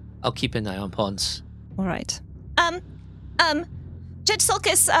him? I'll keep an eye on Pons. All right. Judge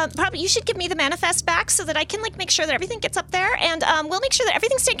Sulcus, probably you should give me the manifest back so that I can make sure that everything gets up there, and we'll make sure that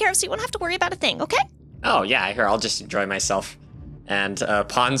everything's taken care of so you won't have to worry about a thing, okay? Oh, yeah, here, I'll just enjoy myself. And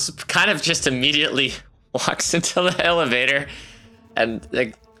Pons kind of just immediately walks into the elevator and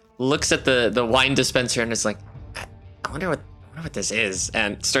looks at the wine dispenser and is like, I wonder what this is,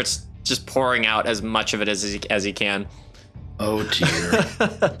 and starts just pouring out as much of it as he can. Oh, dear.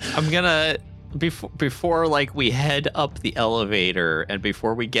 I'm gonna before we head up the elevator and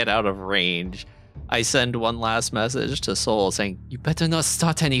before we get out of range, I send one last message to Soul saying, "You better not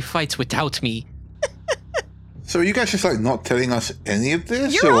start any fights without me." So are you guys just not telling us any of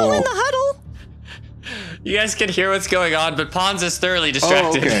this? You're all in the huddle. You guys can hear what's going on, but Pons is thoroughly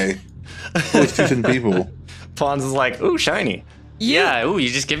distracted. Oh, okay. Oh, it's 2 people. Pons is like, ooh, shiny. Yeah, ooh, you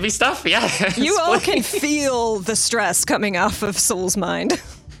just give me stuff? Yeah. You all can feel the stress coming off of Soul's mind.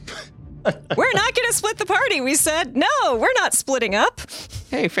 We're not going to split the party. We said, no, we're not splitting up.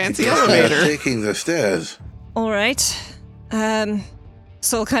 Hey, fancy They're elevator. taking the stairs. All right.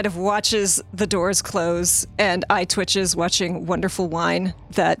 Soul kind of watches the doors close and eye twitches watching wonderful wine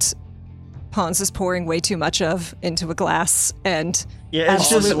that Pons is pouring way too much of into a glass and Yeah,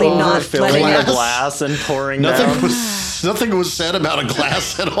 it's absolutely just not filling letting the it. glass and pouring Nothing down. was said about a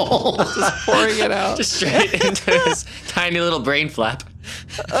glass at all. Pouring it out. Just straight into his tiny little brain flap.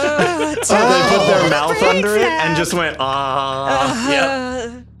 They put their mouth under it and just went,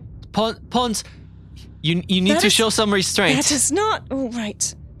 Yep. Pons, you need That to is- show some restraint. That is not all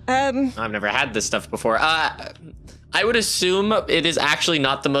right. I've never had this stuff before. I would assume it is actually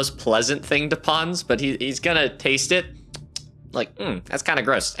not the most pleasant thing to Pons, but he's gonna taste it. Like, that's kind of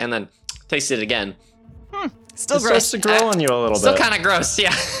gross. And then taste it again. Still It starts gross. to grow on you a little Still bit. kind of gross,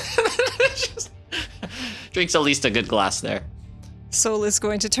 yeah. Just drinks at least a good glass there. Soul is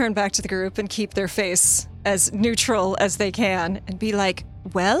going to turn back to the group and keep their face as neutral as they can and be like,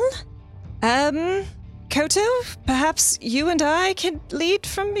 well, Koto, perhaps you and I can lead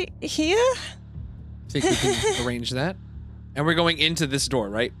from here? Think we can arrange that? And we're going into this door,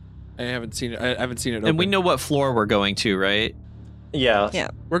 right? I haven't seen it. I haven't seen it open. And we know what floor we're going to, right? Yeah. Yeah.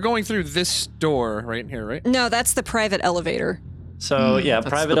 We're going through this door right here, right? No, that's the private elevator. So yeah,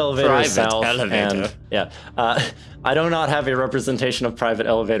 private the elevator private south, elevator. and yeah, I do not have a representation of private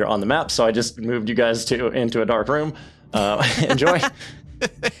elevator on the map, so I just moved you guys into a dark room. Enjoy.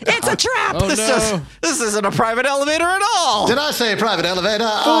 It's a trap! Oh no! This isn't a private elevator at all. Did I say private elevator?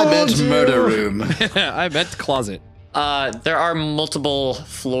 I meant murder room. I meant closet. There are multiple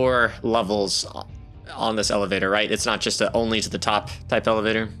floor levels on this elevator, right? It's not just a only to the top type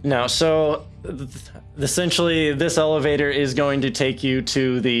elevator. No, so essentially, this elevator is going to take you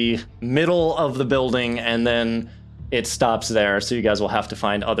to the middle of the building, and then it stops there. So you guys will have to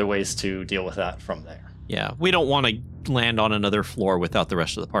find other ways to deal with that from there. Yeah, we don't want to land on another floor without the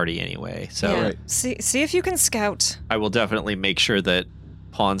rest of the party anyway. So Yeah. Right. See if you can scout. I will definitely make sure that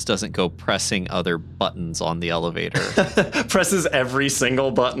Pons doesn't go pressing other buttons on the elevator. Presses every single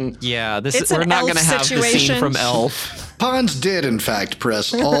button. Yeah, It's we're an not Elf going to have the scene situation. from Elf. Pons did, in fact,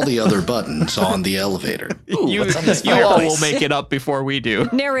 press all the other buttons on the elevator. You what's on this all will fireplace? make it up before we do.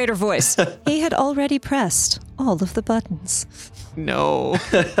 Narrator voice. He had already pressed all of the buttons. No.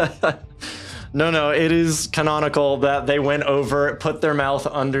 No, it is canonical that they went over, put their mouth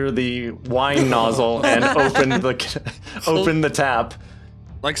under the wine nozzle, and opened the tap.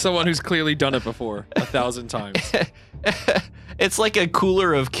 Like someone who's clearly done it before 1,000 times. It's like a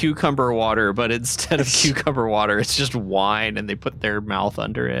cooler of cucumber water, but instead of cucumber water, it's just wine, and they put their mouth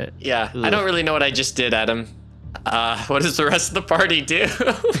under it. Yeah, I Ugh. don't really know what I just did, Adam. What does the rest of the party do?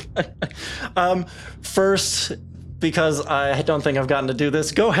 First, because I don't think I've gotten to do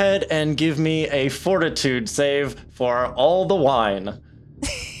this, go ahead and give me a fortitude save for all the wine.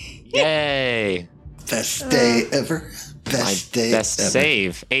 Yay. Best day ever. Best day Best ever.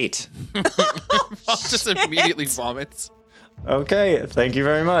 save, 8. Just immediately vomits. Okay, thank you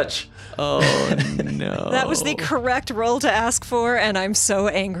very much. Oh, no. That was the correct roll to ask for, and I'm so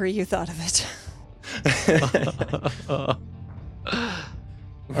angry you thought of it.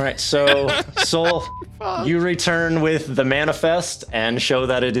 All right, so Soul, you return with the manifest and show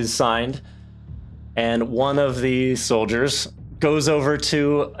that it is signed. And one of the soldiers goes over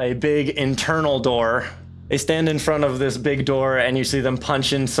to a big internal door. They stand in front of this big door, and you see them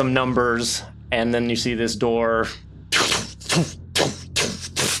punch in some numbers, and then you see this door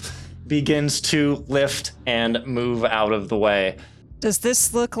begins to lift and move out of the way. Does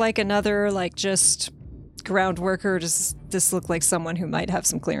this look like another, just ground worker? Does this look like someone who might have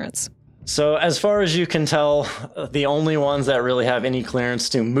some clearance? So as far as you can tell, the only ones that really have any clearance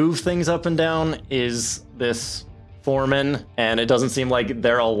to move things up and down is this foreman, and it doesn't seem like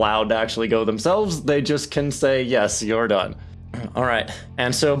they're allowed to actually go themselves. They just can say, yes, you're done. All right,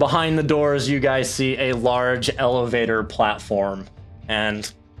 and so behind the doors, you guys see a large elevator platform,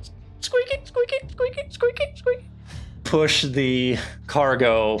 and squeaky, push the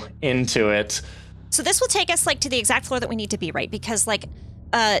cargo into it. So this will take us to the exact floor that we need to be, right? Because Judge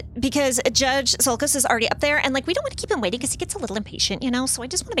Zolkos is already up there, and we don't want to keep him waiting because he gets a little impatient, So I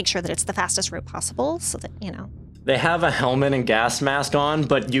just want to make sure that it's the fastest route possible, so that They have a helmet and gas mask on,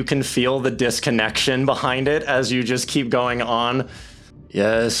 but you can feel the disconnection behind it as you just keep going on.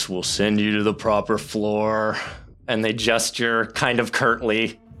 Yes, we'll send you to the proper floor. And they gesture kind of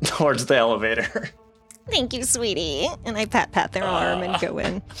curtly towards the elevator. Thank you, sweetie. And I pat their arm and go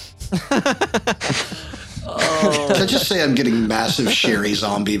in. Can I just say I'm getting massive Sherry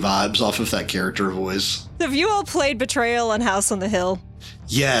zombie vibes off of that character voice? Have you all played Betrayal on House on the Hill?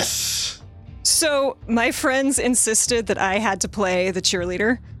 Yes. So my friends insisted that I had to play the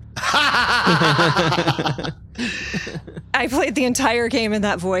cheerleader. I played the entire game in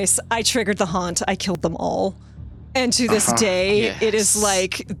that voice. I triggered the haunt. I killed them all. And to this day, Yes. it is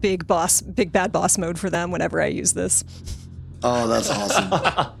like big bad boss mode for them whenever I use this. Oh, that's awesome.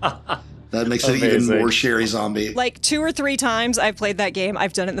 That makes it even Amazing. more Sherry Zombie. Like 2 or 3 times I've played that game,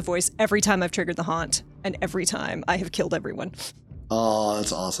 I've done it in the voice every time I've triggered the haunt, and every time I have killed everyone. Oh,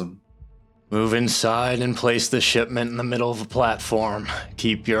 that's awesome. Move inside and place the shipment in the middle of the platform.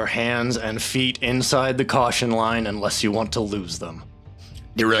 Keep your hands and feet inside the caution line unless you want to lose them.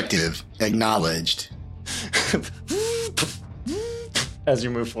 Directive acknowledged. As you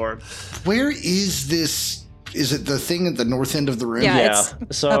move forward. Where is this? Is it the thing at the north end of the room? Yeah.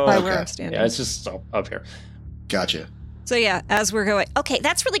 It's so up by where okay. I'm standing. yeah, it's just up here. Gotcha. So yeah, as we're going, Okay,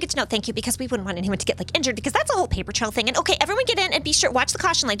 that's really good to know. Thank you, because we wouldn't want anyone to get like injured, because that's a whole paper trail thing. And okay, everyone get in and be sure, watch the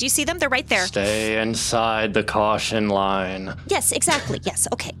caution line. Do you see them? They're right there. Stay inside the caution line. Yes, exactly. Yes,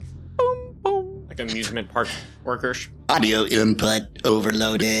 okay. Like amusement park workers. Audio input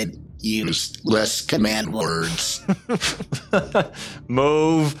overloaded. Use less command words.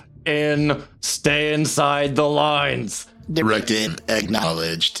 Move in. Stay inside the lines. Directive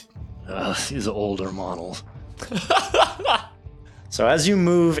acknowledged. These older models. So as you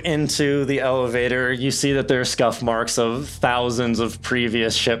move into the elevator, you see that there are scuff marks of thousands of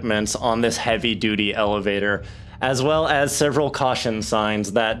previous shipments on this heavy-duty elevator, as well as several caution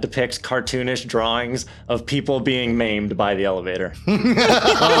signs that depict cartoonish drawings of people being maimed by the elevator.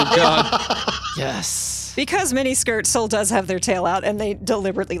 Oh god. Yes. because miniskirt Soul does have their tail out, and they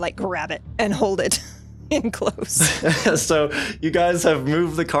deliberately like grab it and hold it in close. So you guys have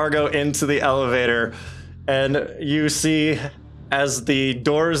moved the cargo into the elevator, and you see as the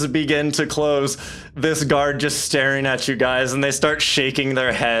doors begin to close, this guard just staring at you guys, and they start shaking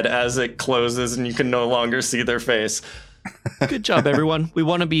their head as it closes, and you can no longer see their face. Good job, everyone. We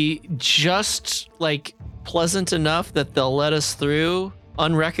want to be just like pleasant enough that they'll let us through,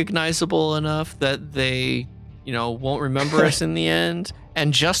 unrecognizable enough that they, you know, won't remember us in the end,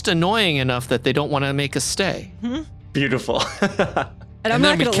 and just annoying enough that they don't want to make us stay. Beautiful. And I'm then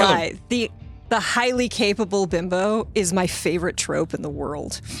not we gonna kill 'em. lie, the highly capable bimbo is my favorite trope in the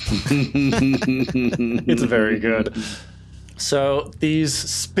world. It's very good. So these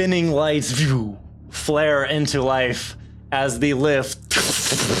spinning lights flare into life as the lift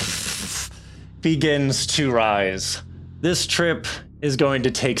begins to rise. This trip is going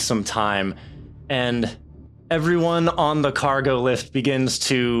to take some time, and everyone on the cargo lift begins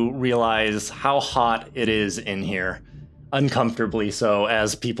to realize how hot it is in here. Uncomfortably so,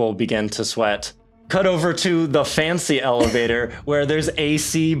 as people begin to sweat. Cut over to the fancy elevator where there's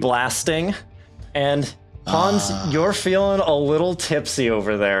AC blasting, and Hans, you're feeling a little tipsy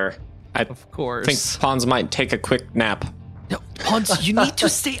over there. Of course. I think Pons might take a quick nap. No, Pons, you need to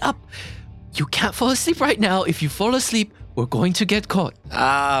stay up. You can't fall asleep right now. If you fall asleep, we're going to get caught.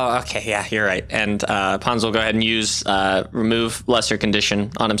 Oh, okay, yeah, you're right. And Pons will go ahead and use remove lesser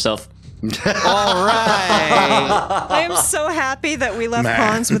condition on himself. All right. I am so happy that we left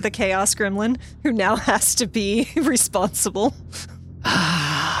Pons with the Chaos Gremlin, who now has to be responsible.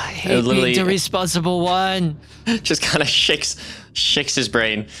 I hate literally- being the responsible one. Just kind of shakes his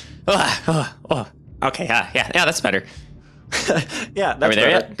brain. Okay, yeah, that's better. Yeah, that's Are we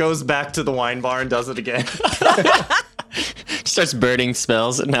there better. yet? Goes back to the wine bar and does it again. Starts burning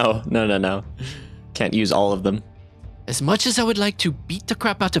spells. No. Can't use all of them. As much as I would like to beat the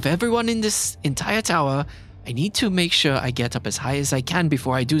crap out of everyone in this entire tower, I need to make sure I get up as high as I can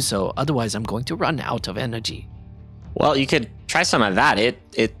before I do so. Otherwise, I'm going to run out of energy. Well, you could try some of that.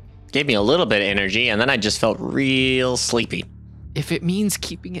 It gave me a little bit of energy, and then I just felt real sleepy. If it means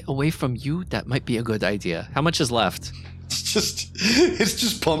keeping it away from you, that might be a good idea. How much is left? It's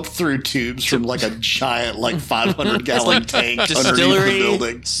just pumped through tubes from like a giant, like 500 gallon tank underneath the Distillery,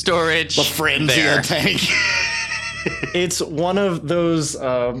 building. storage, The Frenzia there. tank. It's one of those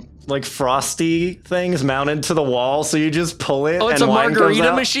like frosty things mounted to the wall, so you just pull it. Oh, it's and a wine comes margarita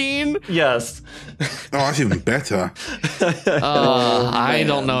out. machine? Yes. Oh, that's even better. I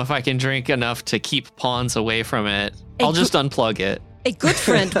don't know if I can drink enough to keep pawns away from it. I'll just unplug it. A good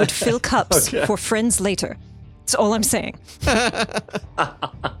friend would fill cups for friends later. That's all I'm saying.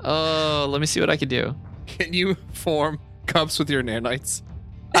 Oh, let me see what I can do. Can you form cups with your nanites?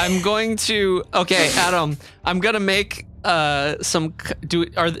 I'm going to. Okay, Adam. I'm gonna make some. Do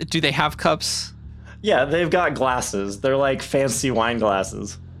they have cups? Yeah, they've got glasses. They're like fancy wine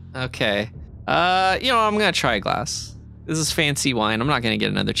glasses. Okay. I'm gonna try a glass. This is fancy wine. I'm not gonna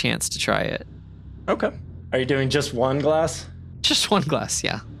get another chance to try it. Okay. Are you doing just one glass? Just one glass,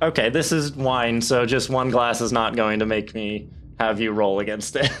 yeah. Okay, this is wine, so just one glass is not going to make me have you roll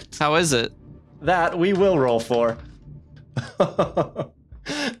against it. How is it? That we will roll for.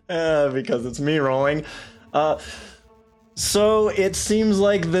 Because it's me rolling. So it seems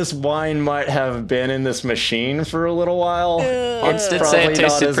like this wine might have been in this machine for a little while. It's did say probably it not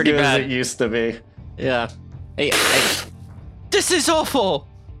tasted as pretty good bad. as it used to be. Yeah. Hey, This is awful.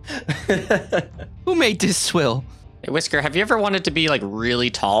 Who made this swill? hey, Whisker, have you ever wanted to be like really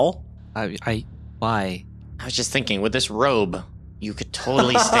tall? Why? I was just thinking, with this robe, you could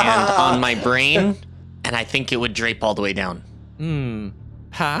totally stand on my brain, and I think it would drape all the way down.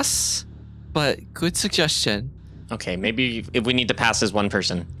 Pass, but good suggestion. Okay, maybe if we need to pass as one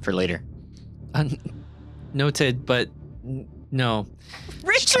person for later. Noted, but no.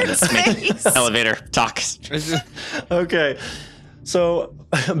 Richard's face. Elevator talk. Okay, so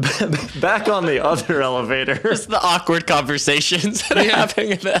back on the other elevator. Just the awkward conversations that are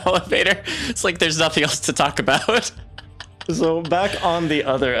happening in the elevator. It's like there's nothing else to talk about. So back on the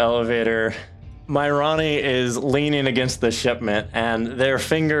other elevator, Myrani is leaning against the shipment and their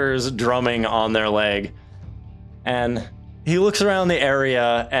fingers drumming on their leg. And he looks around the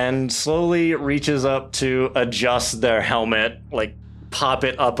area and slowly reaches up to adjust their helmet, like pop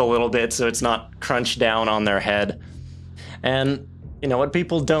it up a little bit so it's not crunched down on their head. And, you know, what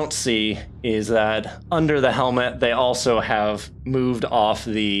people don't see is that under the helmet, they also have moved off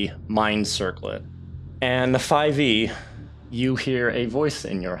the mind circlet. And 5E, you hear a voice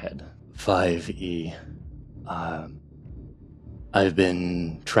in your head. 5E, I've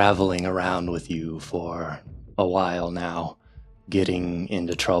been traveling around with you for a while now, getting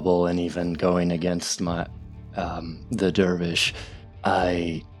into trouble and even going against the dervish.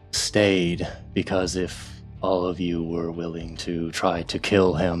 I stayed because if all of you were willing to try to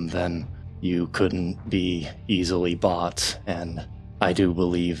kill him, then you couldn't be easily bought, and I do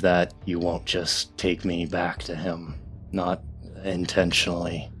believe that you won't just take me back to him. Not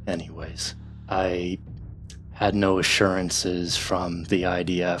intentionally, anyways. I had no assurances from the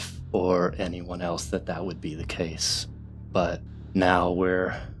IDF or anyone else that would be the case. But now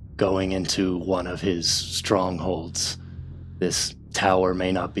we're going into one of his strongholds. This tower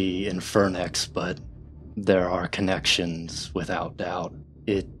may not be in Fernex, but there are connections without doubt.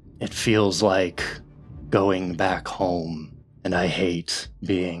 It feels like going back home, and I hate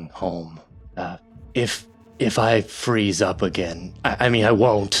being home. If I freeze up again, I mean I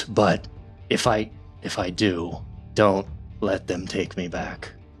won't, but if I do, don't let them take me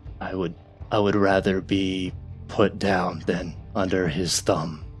back. I would rather be put down than under his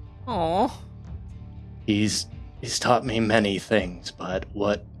thumb. Aww. He's taught me many things, but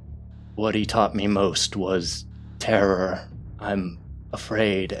what he taught me most was terror. I'm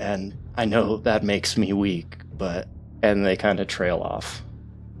afraid, and I know that makes me weak, but... And they kind of trail off.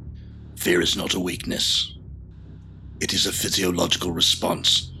 Fear is not a weakness. It is a physiological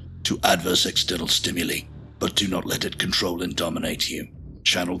response to adverse external stimuli, but do not let it control and dominate you.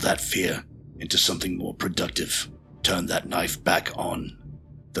 Channel that fear into something more productive. Turn that knife back on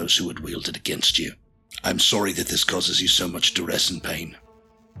those who would wield it against you. I'm sorry that this causes you so much duress and pain.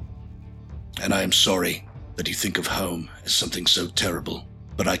 And I am sorry that you think of home as something so terrible,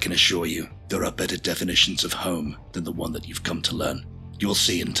 but I can assure you there are better definitions of home than the one that you've come to learn. You will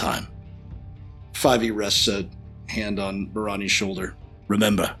see in time. 5E rests a hand on Barani's shoulder.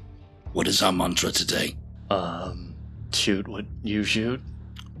 Remember, what is our mantra today? Shoot what you shoot?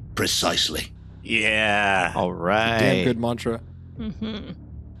 Precisely. Yeah. All right. Damn good mantra. Mm-hmm.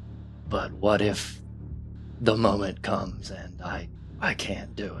 But what if the moment comes and I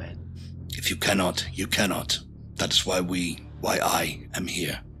can't do it? If you cannot, you cannot. That is why I am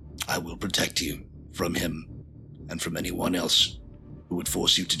here. I will protect you from him and from anyone else who would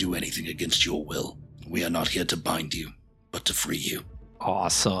force you to do anything against your will. We are not here to bind you, but to free you.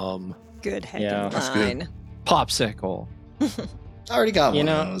 Awesome. Good head Yeah, that's line. Popsicle. I already got one. You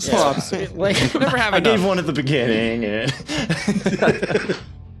know, of those. yeah. Like, Never have I enough. gave one at the beginning. And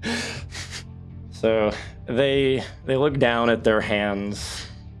so they look down at their hands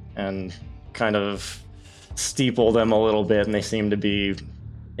and kind of steeple them a little bit, and they seem to be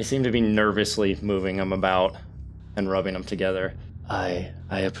nervously moving them about and rubbing them together. I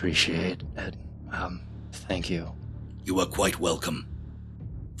appreciate it. Thank you. You are quite welcome.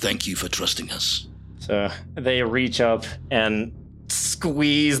 Thank you for trusting us. So they reach up and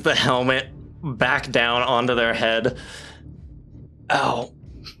squeeze the helmet back down onto their head. Ow.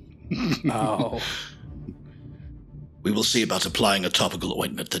 Oh. We will see about applying a topical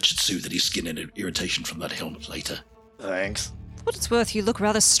ointment that should soothe any skin and irritation from that helmet later. Thanks. For what it's worth, you look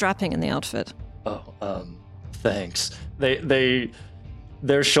rather strapping in the outfit. Oh, thanks.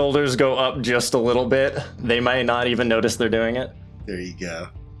 Their shoulders go up just a little bit. They might not even notice they're doing it. There you go.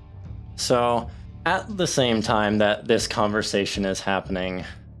 So, at the same time that this conversation is happening,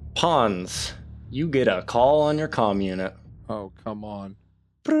 Pons, you get a call on your comm unit. Oh, come on.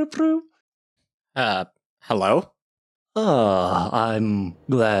 Proop, proop. Hello? I'm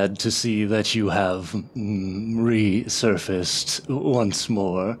glad to see that you have resurfaced once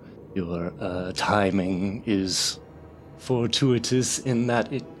more. Your timing is fortuitous in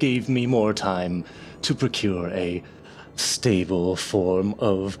that it gave me more time to procure a stable form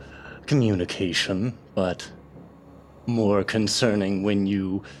of communication, but more concerning when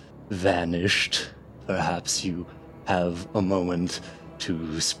you vanished. Perhaps you have a moment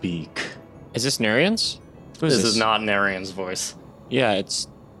to speak. Is this Narian's? This is not Narian's voice. Yeah, it's...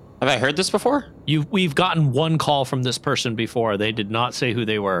 Have I heard this before? We've gotten one call from this person before. They did not say who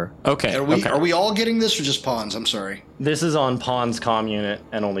they were. Okay. Are we all getting this or just Pawns? I'm sorry. This is on Pond's comm unit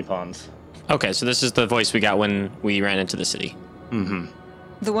and only Pond's. Okay, so this is the voice we got when we ran into the city. Mm-hmm.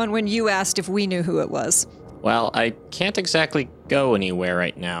 The one when you asked if we knew who it was. Well, I can't exactly go anywhere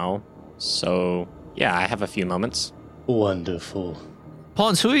right now, so yeah, I have a few moments. Wonderful.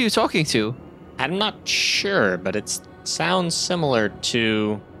 Pawns, who are you talking to? I'm not sure, but it sounds similar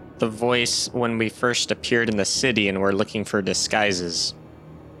to the voice when we first appeared in the city and were looking for disguises.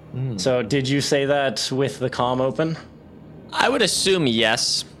 So did you say that with the comm open? I would assume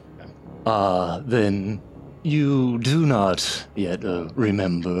yes. Then you do not yet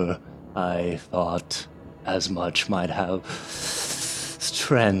remember. I thought as much might have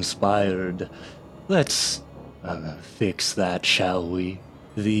transpired. Let's fix that, shall we?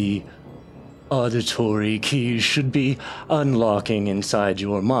 The auditory keys should be unlocking inside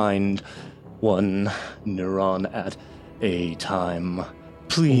your mind, one neuron at a time.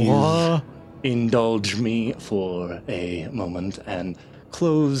 Please indulge me for a moment and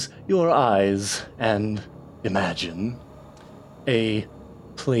close your eyes and imagine a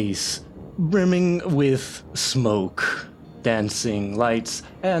place brimming with smoke, dancing lights,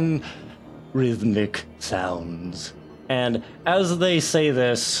 and rhythmic sounds. And as they say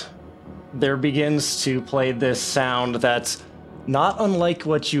this, there begins to play this sound that's not unlike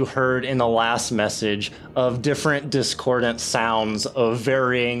what you heard in the last message of different discordant sounds of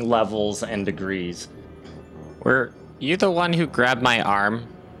varying levels and degrees. Were you the one who grabbed my arm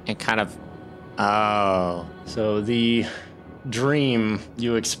and kind of... Oh. So the dream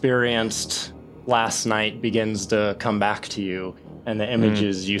you experienced last night begins to come back to you, and the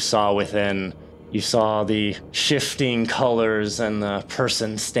images you saw within. You saw the shifting colors and the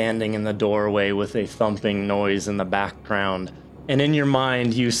person standing in the doorway with a thumping noise in the background. And in your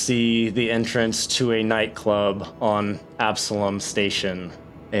mind, you see the entrance to a nightclub on Absalom Station.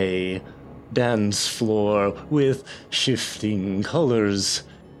 A dance floor with shifting colors.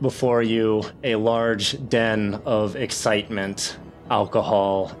 Before you, a large den of excitement,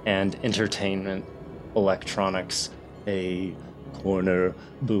 alcohol, and entertainment electronics. A corner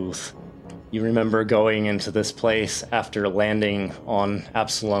booth. You remember going into this place after landing on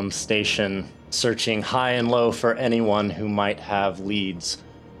Absalom Station, searching high and low for anyone who might have leads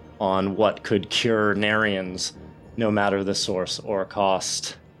on what could cure Narians, no matter the source or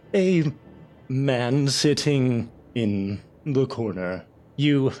cost. A man sitting in the corner.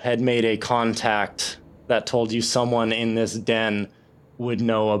 You had made a contact that told you someone in this den would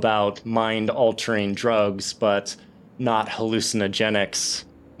know about mind-altering drugs, but not hallucinogenics.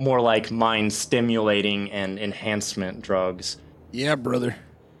 More like mind-stimulating and enhancement drugs. Yeah, brother.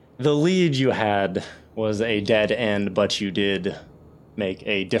 The lead you had was a dead end, but you did make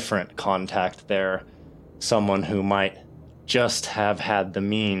a different contact there. Someone who might just have had the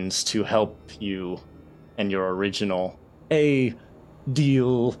means to help you and your original. A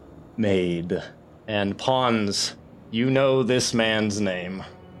deal made. And Pawns, you know this man's name.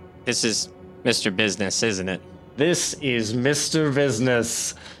 This is Mr. Business, isn't it? This is Mr.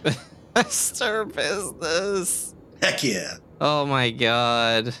 Business. Mr. Business. Heck yeah. Oh my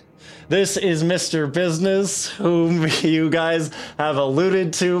god. This is Mr. Business, whom you guys have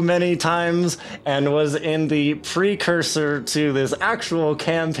alluded to many times and was in the precursor to this actual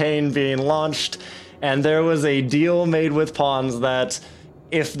campaign being launched. And there was a deal made with Pawns that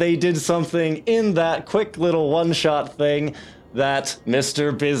if they did something in that quick little one-shot thing, that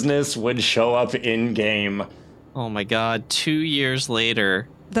Mr. Business would show up in-game. Oh my god, 2 years later.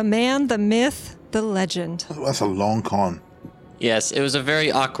 The man, the myth, the legend. That's a long con. Yes, it was a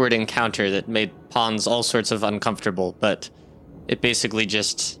very awkward encounter that made Pawns all sorts of uncomfortable, but it basically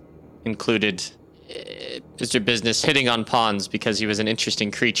just included Mr. Business hitting on Pawns because he was an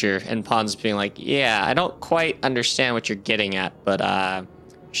interesting creature, and Pawns being like, yeah, I don't quite understand what you're getting at, but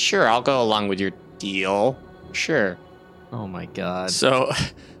sure, I'll go along with your deal. Sure. Oh my god. So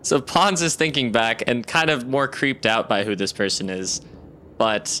Pawns is thinking back and kind of more creeped out by who this person is,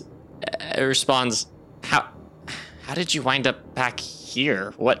 but responds, How did you wind up back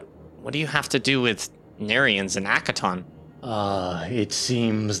here? What do you have to do with Narians and Akaton? It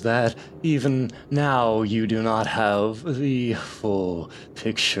seems that even now you do not have the full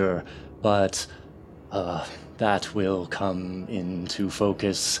picture, but that will come into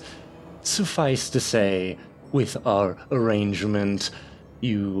focus. Suffice to say, with our arrangement,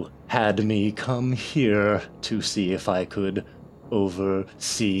 you had me come here to see if I could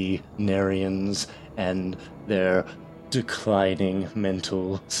oversee Narians and their declining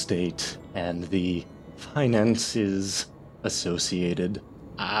mental state and the finances associated.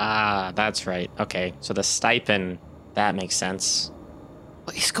 Ah, that's right. Okay, so the stipend, that makes sense.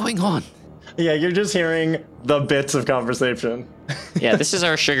 What is going on? Yeah, you're just hearing the bits of conversation. Yeah, this is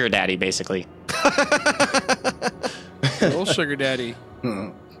our sugar daddy, basically. Little sugar daddy.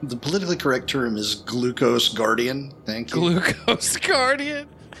 The politically correct term is glucose guardian. Thank you. Glucose guardian.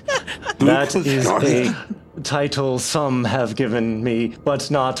 That is a title some have given me,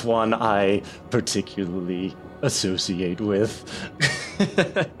 but not one I particularly associate with.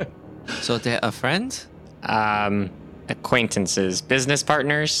 So they're a friend? Acquaintances, business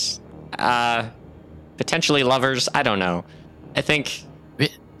partners, potentially lovers, I don't know. I think...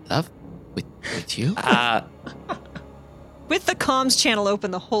 Love? With you? With the comms channel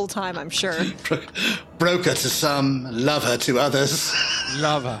open the whole time, I'm sure. Broker to some, lover to others.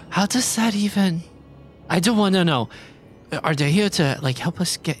 Lava. How does that even... I don't want to know. Are they here to, help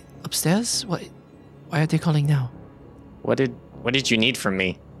us get upstairs? Why are they calling now? What did you need from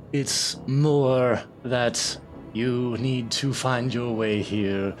me? It's more that you need to find your way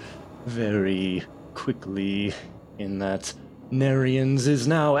here very quickly, in that Narians is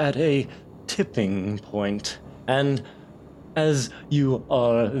now at a tipping point, and as you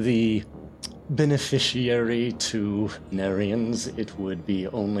are the beneficiary to Narians, it would be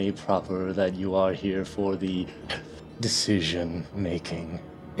only proper that you are here for the decision making.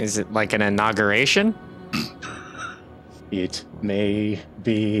 Is it like an inauguration? It may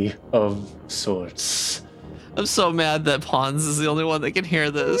be of sorts. I'm so mad that Pons is the only one that can hear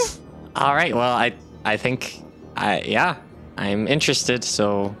this. All right, well, I think, I'm interested,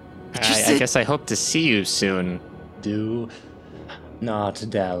 so I guess I hope to see you soon. Do not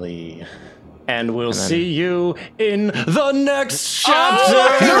dally. And we'll see you in the next chapter!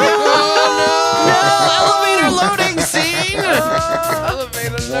 Elevator loading scene!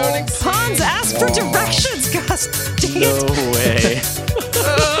 Elevator loading. Pons, ask for directions, Gus. Dang it. No way.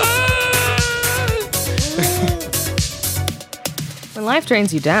 When life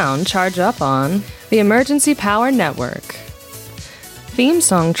drains you down, charge up on the Emergency Power Network. Theme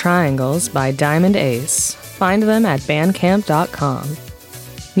song Triangles by Diamond Ace. Find them at bandcamp.com.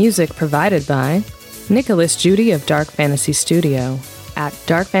 Music provided by Nicholas Judy of Dark Fantasy Studio at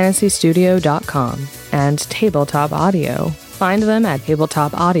darkfantasystudio.com and Tabletop Audio. Find them at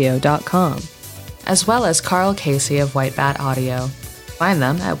tabletopaudio.com. As well as Carl Casey of White Bat Audio. Find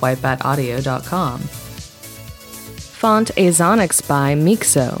them at whitebataudio.com. Font Azonics by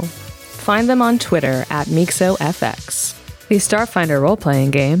Mixo. Find them on Twitter at MixoFX. The Starfinder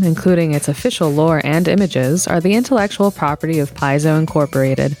role-playing game, including its official lore and images, are the intellectual property of Paizo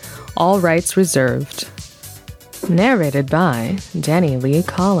Incorporated. All rights reserved. Narrated by Danny Lee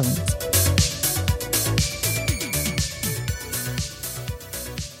Collins.